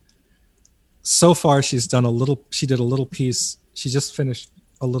trained. So far she did a little piece. She just finished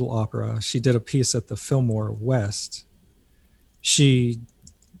a little opera. She did a piece at the Fillmore West. She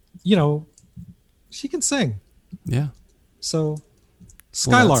can sing. Yeah. So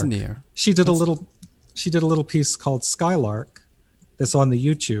Skylark. Well, she did a little She did a little piece called Skylark that's on the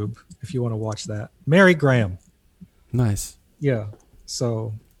YouTube if you want to watch that. Meri Graham. Nice. Yeah.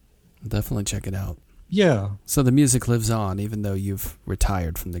 So I'll definitely check it out. Yeah. So the music lives on even though you've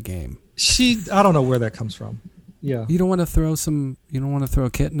retired from the game. I don't know where that comes from. Yeah. You don't want to throw a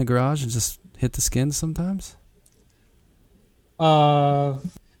kit in the garage and just hit the skins sometimes?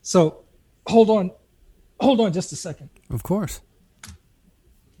 So hold on just a second. Of course.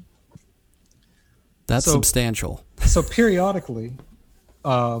 That's substantial. So periodically,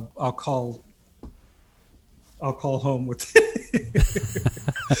 I'll call home with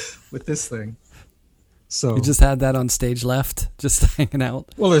with this thing. So you just had that on stage left, just hanging out?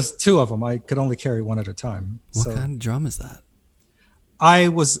 Well, there's two of them. I could only carry one at a time. What kind of drum is that? I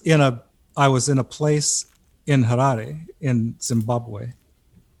was in a place in Harare in Zimbabwe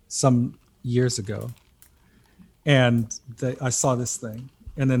some years ago, and I saw this thing,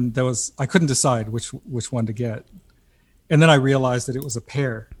 and then I couldn't decide which one to get, and then I realized that it was a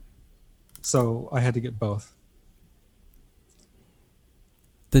pair, so I had to get both.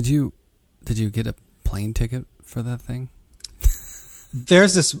 Did you get a plane ticket for that thing?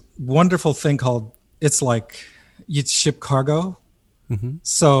 There's this wonderful thing called, it's like you ship cargo. Mm-hmm.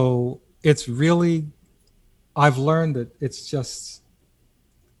 So it's really, I've learned that it's just,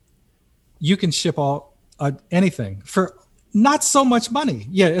 you can ship anything for not so much money.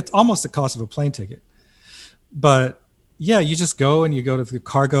 Yeah, it's almost the cost of a plane ticket. But yeah, you just go and you go to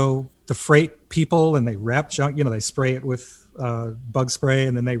the freight people, and they wrap junk, they spray it with bug spray,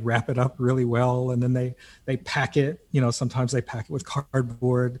 and then they wrap it up really well, and then they pack it. Sometimes they pack it with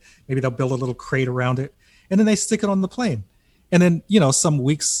cardboard. Maybe they'll build a little crate around it, and then they stick it on the plane. And then some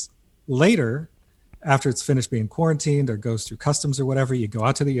weeks later, after it's finished being quarantined or goes through customs or whatever, you go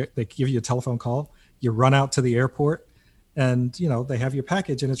out they give you a telephone call, you run out to the airport, and they have your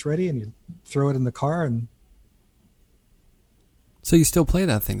package and it's ready, and you throw it in the car. And so you still play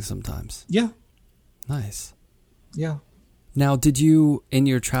that thing sometimes? Yeah. Nice. Yeah. Now, did you, in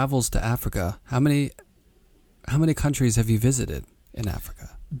your travels to Africa, how many countries have you visited in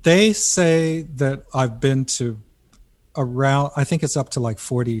Africa? They say that I've been to around, I think it's up to like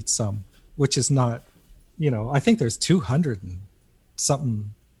 40 some, which is not, I think there's 200 and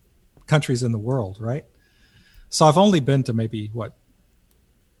something countries in the world, right? So I've only been to maybe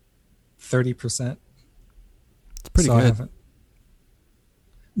 30%. It's pretty good.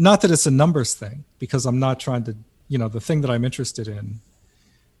 Not that it's a numbers thing, because I'm not trying to, the thing that I'm interested in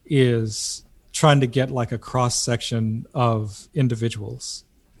is trying to get like a cross section of individuals.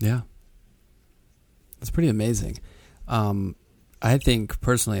 Yeah. That's pretty amazing. I think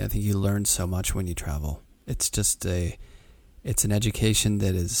you learn so much when you travel. It's just it's an education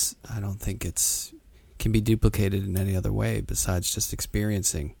that is, I don't think can be duplicated in any other way besides just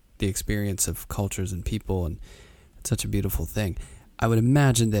experiencing the experience of cultures and people. And it's such a beautiful thing. I would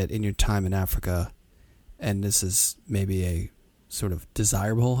imagine that in your time in Africa, and this is maybe a sort of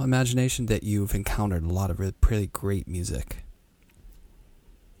desirable imagination, that you've encountered a lot of really pretty great music.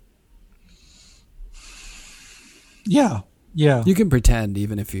 Yeah. You can pretend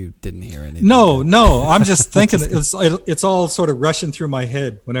even if you didn't hear anything. No, I'm just thinking it's all sort of rushing through my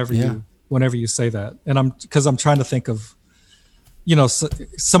head whenever you say that, and because I'm trying to think of,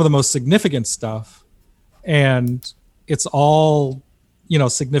 some of the most significant stuff, and it's all,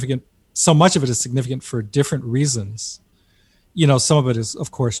 significant. So much of it is significant for different reasons. Some of it is,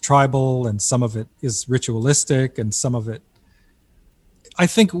 of course, tribal, and some of it is ritualistic, and some of it, I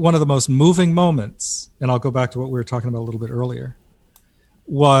think one of the most moving moments, and I'll go back to what we were talking about a little bit earlier,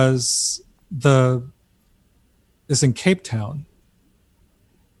 was is in Cape Town.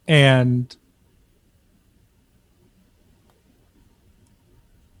 And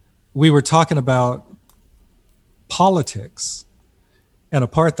we were talking about politics and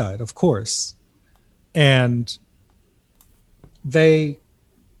apartheid, of course. And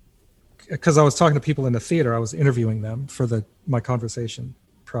because I was talking to people in the theater, I was interviewing them for my conversation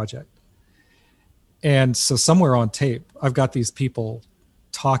project. And so somewhere on tape, I've got these people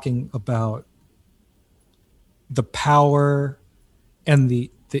talking about the power and the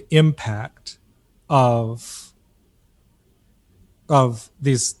impact of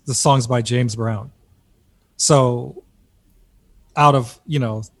the songs by James Brown. So out of,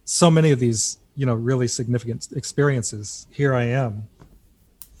 so many of these, really significant experiences, here I am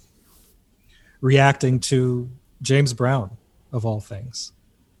reacting to James Brown, of all things.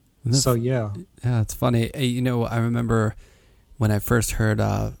 So, yeah. Yeah, it's funny. I remember when I first heard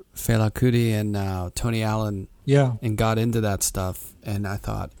Fela Kuti and Tony Allen and got into that stuff, and I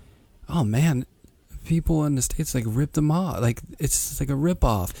thought, oh, man, people in the States, ripped them off. It's like a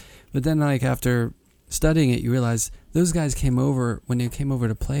rip-off. But then, after studying it, you realize those guys came over, when they came over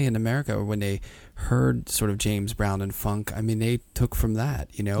to play in America, or when they heard sort of James Brown and funk, I mean, they took from that,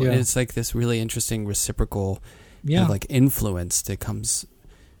 you know, and it's like this really interesting reciprocal kind of like influence that comes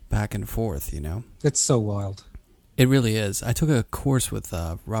back and forth, you know. It's so wild. It really is. I took a course with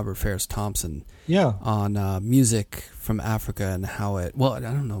Robert Ferris Thompson on music from Africa and how it, well, I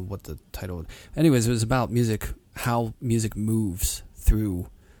don't know what the title was. Anyways, it was about music, how music moves through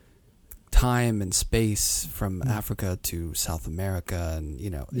time and space from Africa to South America, and you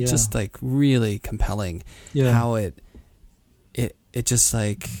know, it's just like really compelling how it just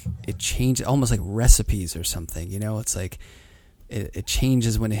like it changes, almost like recipes or something, you know. It's like it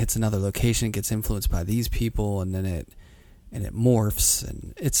changes when it hits another location, it gets influenced by these people, and then it morphs,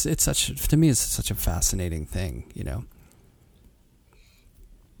 and it's such, to me, it's such a fascinating thing, you know.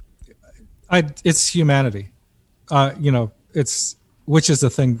 It's humanity, you know, which is the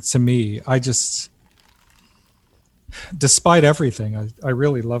thing to me. I just, despite everything, I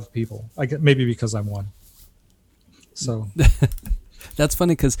really love people. Maybe because I'm one. So that's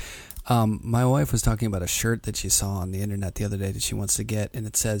funny, because my wife was talking about a shirt that she saw on the internet the other day that she wants to get, and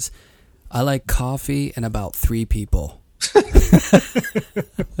it says, "I like coffee and about 3 people."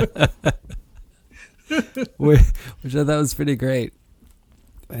 Which I thought was pretty great.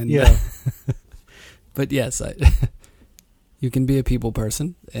 And but yes, you can be a people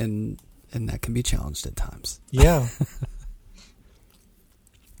person, and that can be challenged at times. Yeah.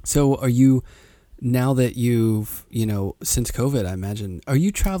 So are you, now that you've, you know, since COVID, I imagine, are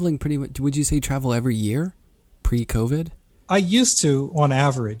you traveling pretty much, would you say travel every year pre-COVID? I used to, on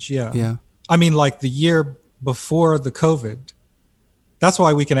average, Yeah. I mean, like the year before the COVID, that's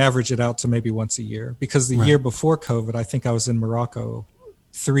why we can average it out to maybe once a year, because the year before COVID, I think I was in Morocco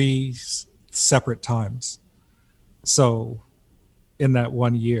 3 separate times. So in that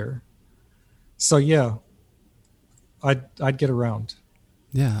 1 year. So yeah, I'd get around.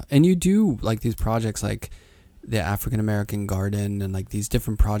 Yeah. And you do like these projects like the African American Garden and like these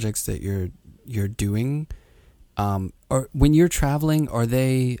different projects that you're doing. Or when you're traveling, are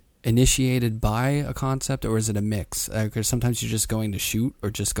they initiated by a concept, or is it a mix? Because sometimes you're just going to shoot, or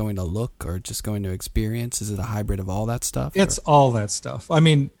just going to look, or just going to experience. Is it a hybrid of all that stuff? It's all that stuff. I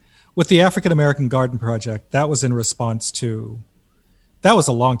mean, with the African American Garden Project, that was in response to, that was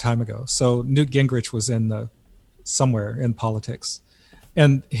a long time ago. So Newt Gingrich was somewhere in politics,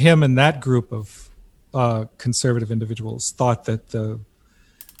 and him and that group of conservative individuals thought that the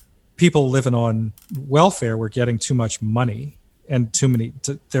people living on welfare were getting too much money, and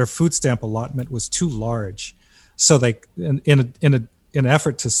their food stamp allotment was too large. So they, in an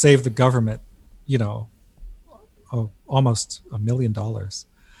effort to save the government, you know, almost $1 million,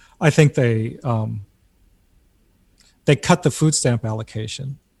 I think they cut the food stamp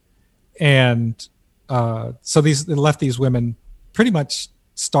allocation, and so it left these women pretty much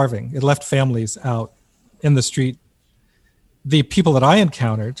starving. It left families out in the street. The people that I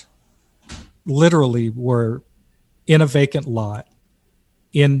encountered literally were in a vacant lot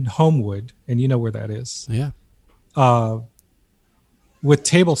in Homewood, and you know where that is. Yeah. With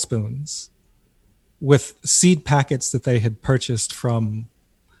tablespoons, with seed packets that they had purchased from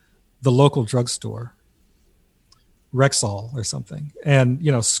the local drugstore, Rexall or something, and,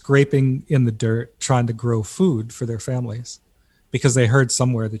 you know, scraping in the dirt, trying to grow food for their families, because they heard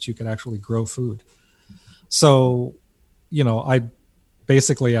somewhere that you could actually grow food. So, you know, I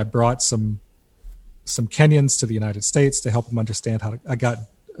brought some Kenyans to the United States to help them understand I got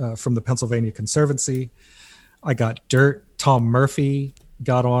from the Pennsylvania Conservancy, I got dirt. Tom Murphy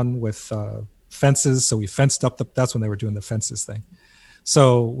got on with fences, so we fenced up that's when they were doing the fences thing.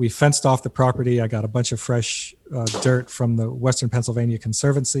 So we fenced off the property. I got a bunch of fresh dirt from the Western Pennsylvania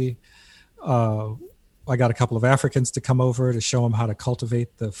Conservancy. I got a couple of Africans to come over to show them how to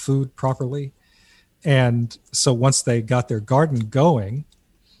cultivate the food properly. And so once they got their garden going,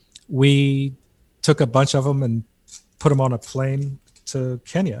 we took a bunch of them and put them on a plane to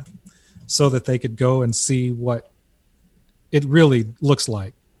Kenya so that they could go and see what it really looks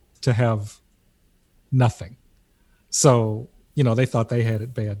like to have nothing. So, you know, they thought they had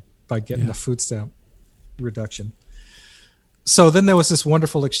it bad by getting the food stamp reduction. So then there was this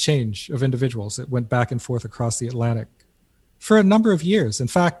wonderful exchange of individuals that went back and forth across the Atlantic for a number of years. In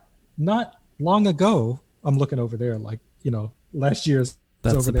fact, not long ago, I'm looking over there, like, you know, last year's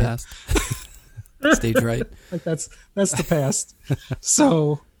that's over the there. Past. Stage right. Like that's the past.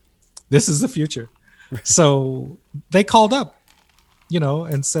 So this is the future. Right. So they called up, you know,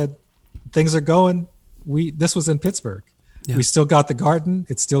 and said, things are going. This was in Pittsburgh. Yeah. We still got the garden.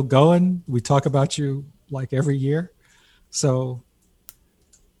 It's still going. We talk about you like every year. So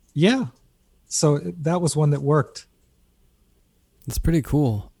yeah, So that was one that worked. It's pretty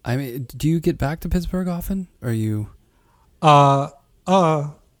cool. I mean, do you get back to Pittsburgh often? Or are you? Okay.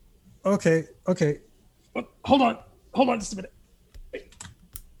 Hold on just a minute.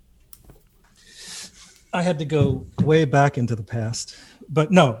 I had to go way back into the past, but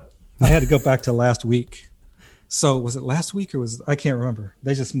no, I had to go back to last week. So was it last week or I can't remember.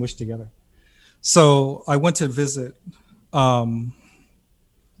 They just mushed together. So I went to visit.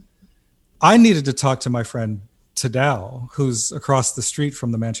 I needed to talk to my friend Tadao, who's across the street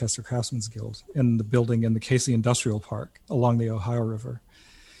from the Manchester Craftsmen's Guild in the building in the Casey Industrial Park along the Ohio River.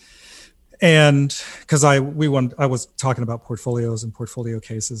 And because I was talking about portfolios and portfolio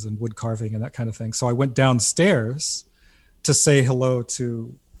cases and wood carving and that kind of thing. So I went downstairs to say hello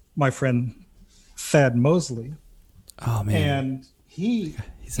to my friend Thad Mosley. Oh man. And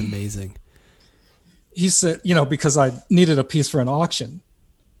he's amazing. He said, because I needed a piece for an auction.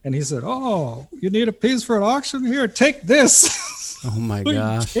 And he said, "Oh, you need a piece for an auction? Here, take this." Oh my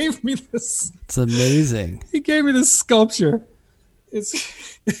gosh. He gave me this. It's amazing. He gave me this sculpture.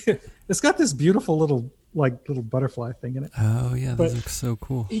 It's got this beautiful little butterfly thing in it. Oh yeah, that looks so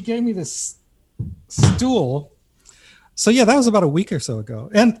cool. He gave me this stool. So yeah, that was about a week or so ago.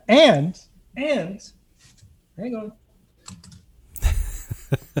 And hang on.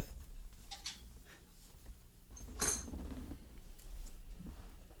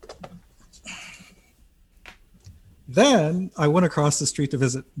 Then I went across the street to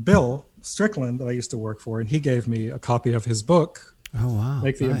visit Bill Strickland that I used to work for, and he gave me a copy of his book. Oh wow!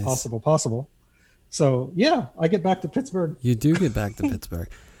 Make the Impossible Possible. So yeah, I get back to Pittsburgh. You do get back to Pittsburgh.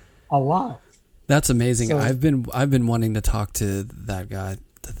 A lot. That's amazing. So, I've been wanting to talk to that guy,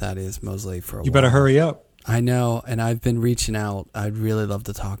 Thaddeus Mosley, for a while. You better hurry up. I know, and I've been reaching out. I'd really love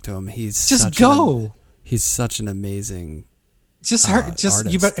to talk to him. He's such an amazing.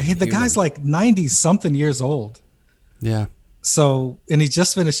 The guy's like 90 something years old. Yeah. So, and he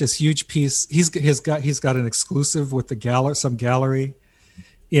just finished this huge piece. He's got an exclusive with some gallery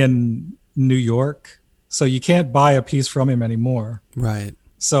in New York. So you can't buy a piece from him anymore. Right.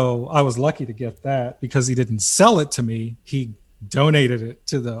 So I was lucky to get that because he didn't sell it to me. He donated it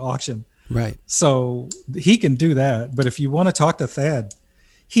to the auction. Right. So he can do that. But if you want to talk to Thad,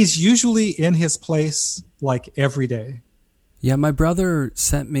 he's usually in his place like every day. Yeah, my brother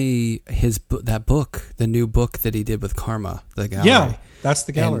sent me that book, the new book that he did with Karma, the gallery. Yeah, that's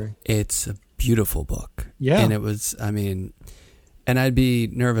the gallery. And it's a beautiful book. Yeah. And it was, and I'd be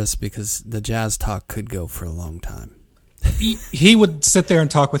nervous because the jazz talk could go for a long time. He would sit there and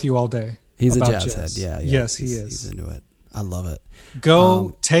talk with you all day. He's a jazz head. Yeah. Yes, he is. He's into it. I love it.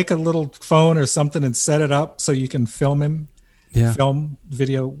 Go take a little phone or something and set it up so you can film him. Yeah. Film,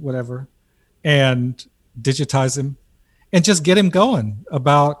 video, whatever, and digitize him. And just get him going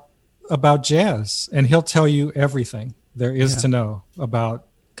about jazz, and he'll tell you everything there is to know about,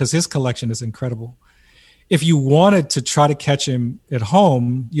 because his collection is incredible. If you wanted to try to catch him at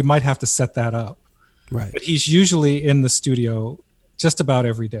home, you might have to set that up. Right. But he's usually in the studio just about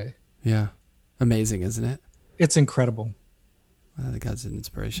every day. Yeah. Amazing, isn't it? It's incredible. The guy's an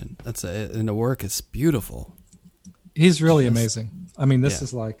inspiration. And the work is beautiful. He's really amazing. I mean, this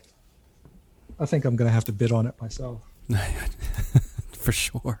is like, I think I'm going to have to bid on it myself. For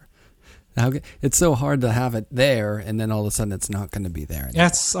sure. It's so hard to have it there, and then all of a sudden it's not going to be there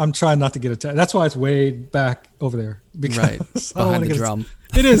anymore. I'm trying not to get attached. That's why it's way back over there. Right, behind the drum.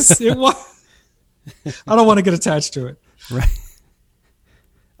 It is. It was. I don't want to get attached to it. Right.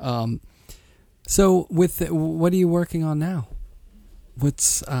 So what are you working on now?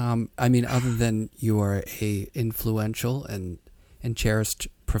 What's other than you are a influential and cherished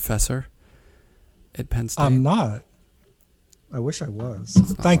professor at Penn State? I'm not. I wish I was.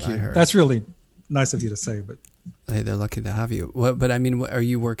 Thank you. That's really nice of you to say, but hey, they're lucky to have you. But what are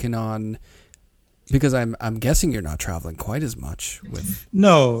you working on? Because I'm guessing you're not traveling quite as much with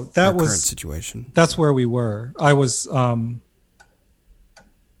current situation. That's where we were. I was.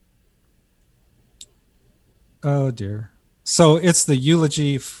 Oh dear. So it's the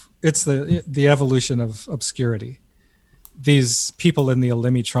eulogy. It's the evolution of obscurity. These people in the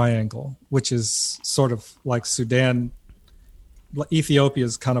Alimi Triangle, which is sort of like Sudan. Ethiopia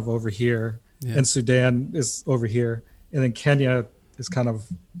is kind of over here, and Sudan is over here, and then Kenya is kind of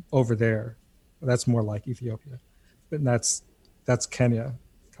over there. That's more like Ethiopia, but that's Kenya,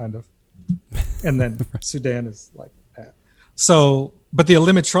 kind of, and then Sudan is like that. So, but the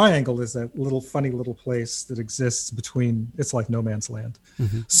Alimi Triangle is that funny little place that exists between. It's like no man's land,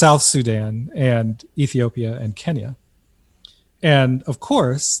 South Sudan and Ethiopia and Kenya, and of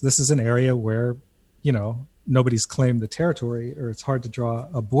course, this is an area where nobody's claimed the territory, or it's hard to draw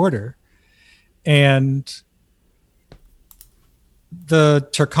a border. And the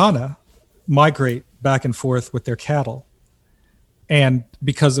Turkana migrate back and forth with their cattle. And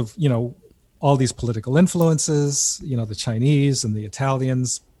because of, all these political influences, the Chinese and the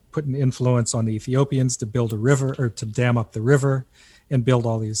Italians putting influence on the Ethiopians to build a river or to dam up the river and build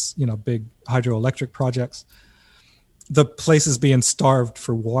all these, big hydroelectric projects. The place is being starved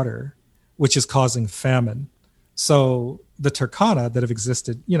for water, which is causing famine. So the Turkana that have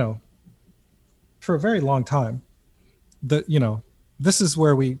existed, for a very long time, this is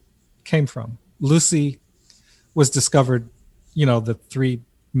where we came from. Lucy was discovered, the 3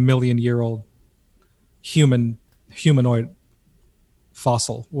 million year old humanoid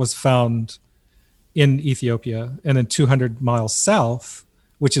fossil was found in Ethiopia, and then 200 miles south,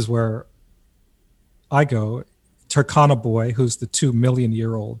 which is where I go, Turkana boy, who's the 2 million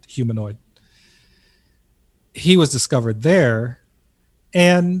year old humanoid, he was discovered there.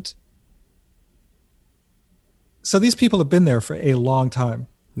 And so these people have been there for a long time.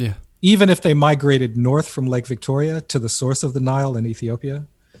 Yeah. Even if they migrated north from Lake Victoria to the source of the Nile in Ethiopia,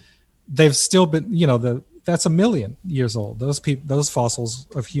 they've still been, that's 1 million years old. Those fossils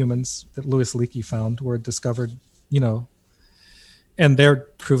of humans that Louis Leakey found were discovered, and they're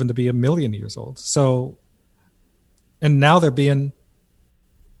proven to be 1 million years old. So, and now they're being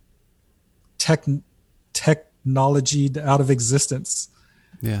technologied out of existence.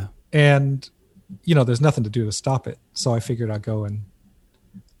 Yeah. And, there's nothing to do to stop it. So I figured I'd go and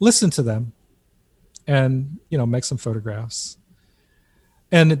listen to them and, make some photographs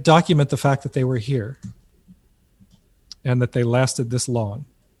and document the fact that they were here and that they lasted this long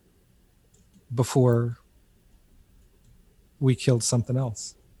before we killed something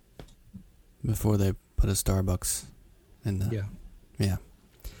else. Before they put a Starbucks in the... Yeah. Yeah.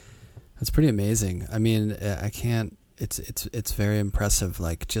 That's pretty amazing. I mean, I can't... It's very impressive,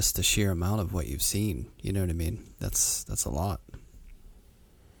 like, just the sheer amount of what you've seen. You know what I mean? That's a lot.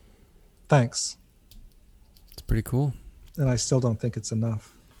 Thanks. It's pretty cool. And I still don't think it's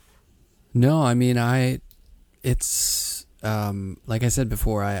enough. No, I mean, it's like I said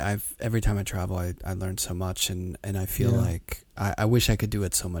before, I've every time I travel, I learn so much, and I feel like I wish I could do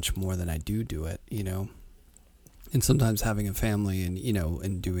it so much more than I do it, And sometimes having a family and,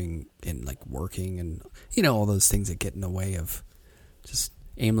 and doing, and like working and, all those things that get in the way of just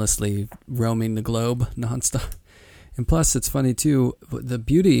aimlessly roaming the globe nonstop. And plus, it's funny too, the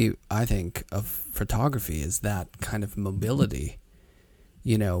beauty, I think, of photography is that kind of mobility,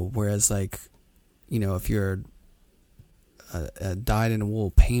 whereas like, if you're a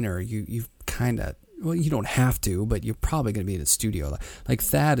dyed-in-the-wool painter, you've kind of, well, you don't have to, but you're probably going to be in a studio. Like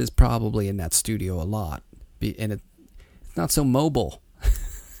Thad is probably in that studio a lot, and it's not so mobile.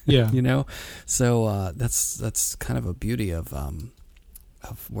 Yeah. So that's kind of a beauty of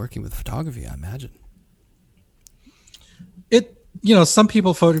working with photography, I imagine. It, some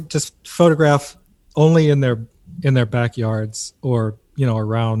people just photograph only in their backyards or,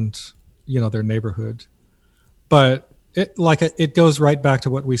 around, their neighborhood. But it goes right back to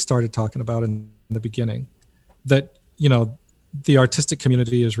what we started talking about in the beginning, that, the artistic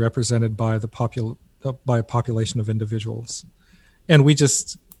community is represented by by a population of individuals. And we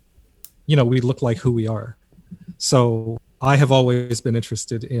just, we look like who we are. So I have always been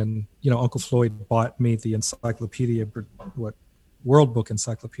interested in, Uncle Floyd bought me the encyclopedia, World Book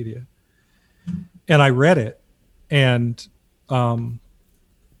Encyclopedia. And I read it, and I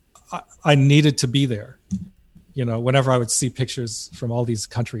needed to be there. Whenever I would see pictures from all these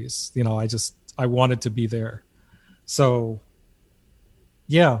countries, I wanted to be there. So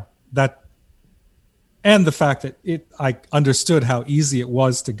yeah, and the fact that I understood how easy it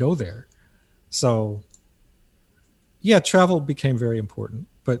was to go there. So yeah, travel became very important,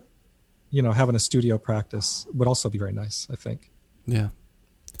 but having a studio practice would also be very nice, I think. Yeah.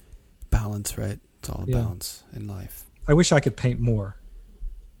 Balance, right? It's all balance in life. I wish I could paint more.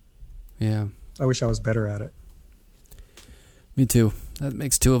 Yeah. I wish I was better at it. Me too. That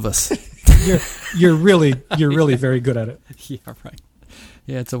makes two of us. You're really very good at it. Yeah, right.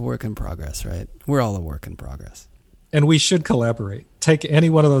 Yeah, it's a work in progress, right? We're all a work in progress. And we should collaborate. Take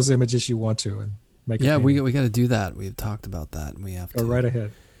any one of those images you want to and make it. Yeah, we got to do that. We've talked about that, and we have to go right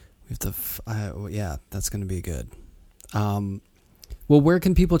ahead. We have to. Yeah, that's going to be good. Well, where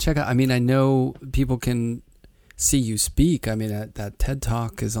can people check out? I mean, I know people can see you speak. I mean, that TED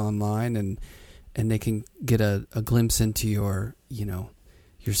Talk is online, and they can get a glimpse into your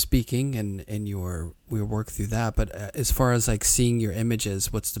speaking and your work through that. But as far as like seeing your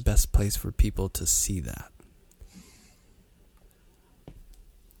images, what's the best place for people to see that?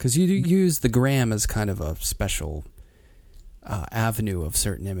 Because you use the gram as kind of a special avenue of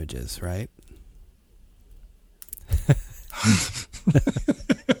certain images, right?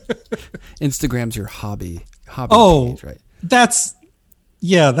 Instagram's your hobby page, right? That's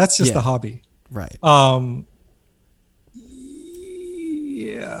just a hobby. Right.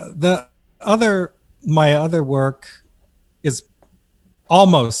 My other work is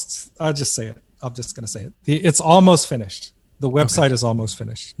almost, I'll just say it. I'm just going to say it. It's almost finished. The website is almost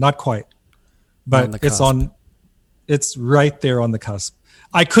finished. Not quite, but it's right there on the cusp.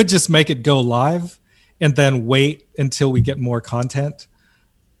 I could just make it go live and then wait until we get more content,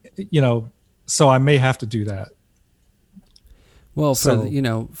 so I may have to do that. Well,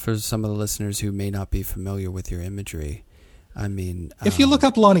 for some of the listeners who may not be familiar with your imagery, I mean, if you look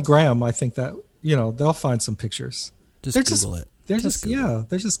up Lonnie Graham, I think that, they'll find some pictures. Google it. They're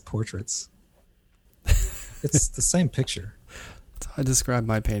just portraits. It's the same picture. I describe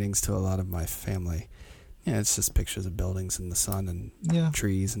my paintings to a lot of my family. Yeah, it's just pictures of buildings in the sun and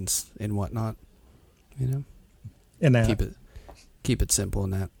trees and whatnot. And that. Keep it simple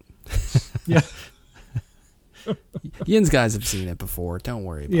and that. Yeah. Yin's guys have seen it before. Don't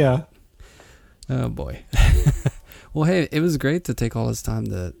worry about it. Oh boy. Well, hey, it was great to take all this time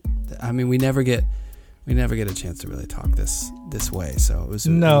we never get a chance to really talk this way, so it was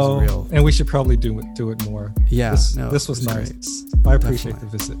real. And we should probably do it more. Yeah, this was nice. Great. I appreciate the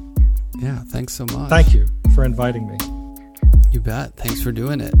visit. Yeah, thanks so much. Thank you for inviting me. You bet. Thanks for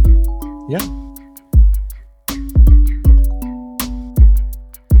doing it. Yeah.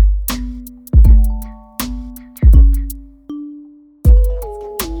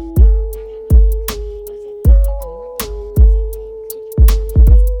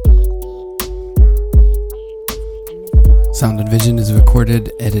 Sound and Vision is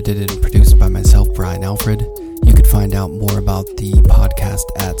recorded, edited, and produced by myself, Brian Alfred. You can find out more about the podcast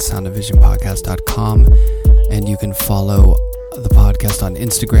at soundofvisionpodcast.com, and you can follow the podcast on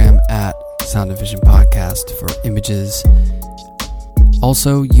Instagram at Sound of Vision Podcast for images.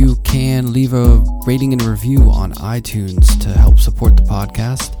 Also, you can leave a rating and review on iTunes to help support the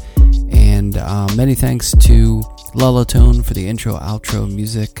podcast. And many thanks to Lullatone for the intro-outro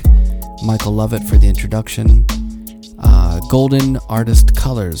music, Michael Lovett for the introduction, Golden Artist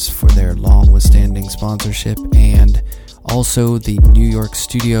Colors for their long-withstanding sponsorship, and also the New York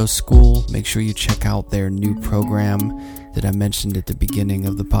Studio School. Make sure you check out their new program that I mentioned at the beginning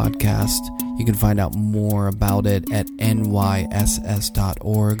of the podcast. You can find out more about it at nyss.org.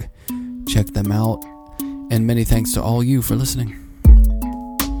 Check them out. And many thanks to all you for listening.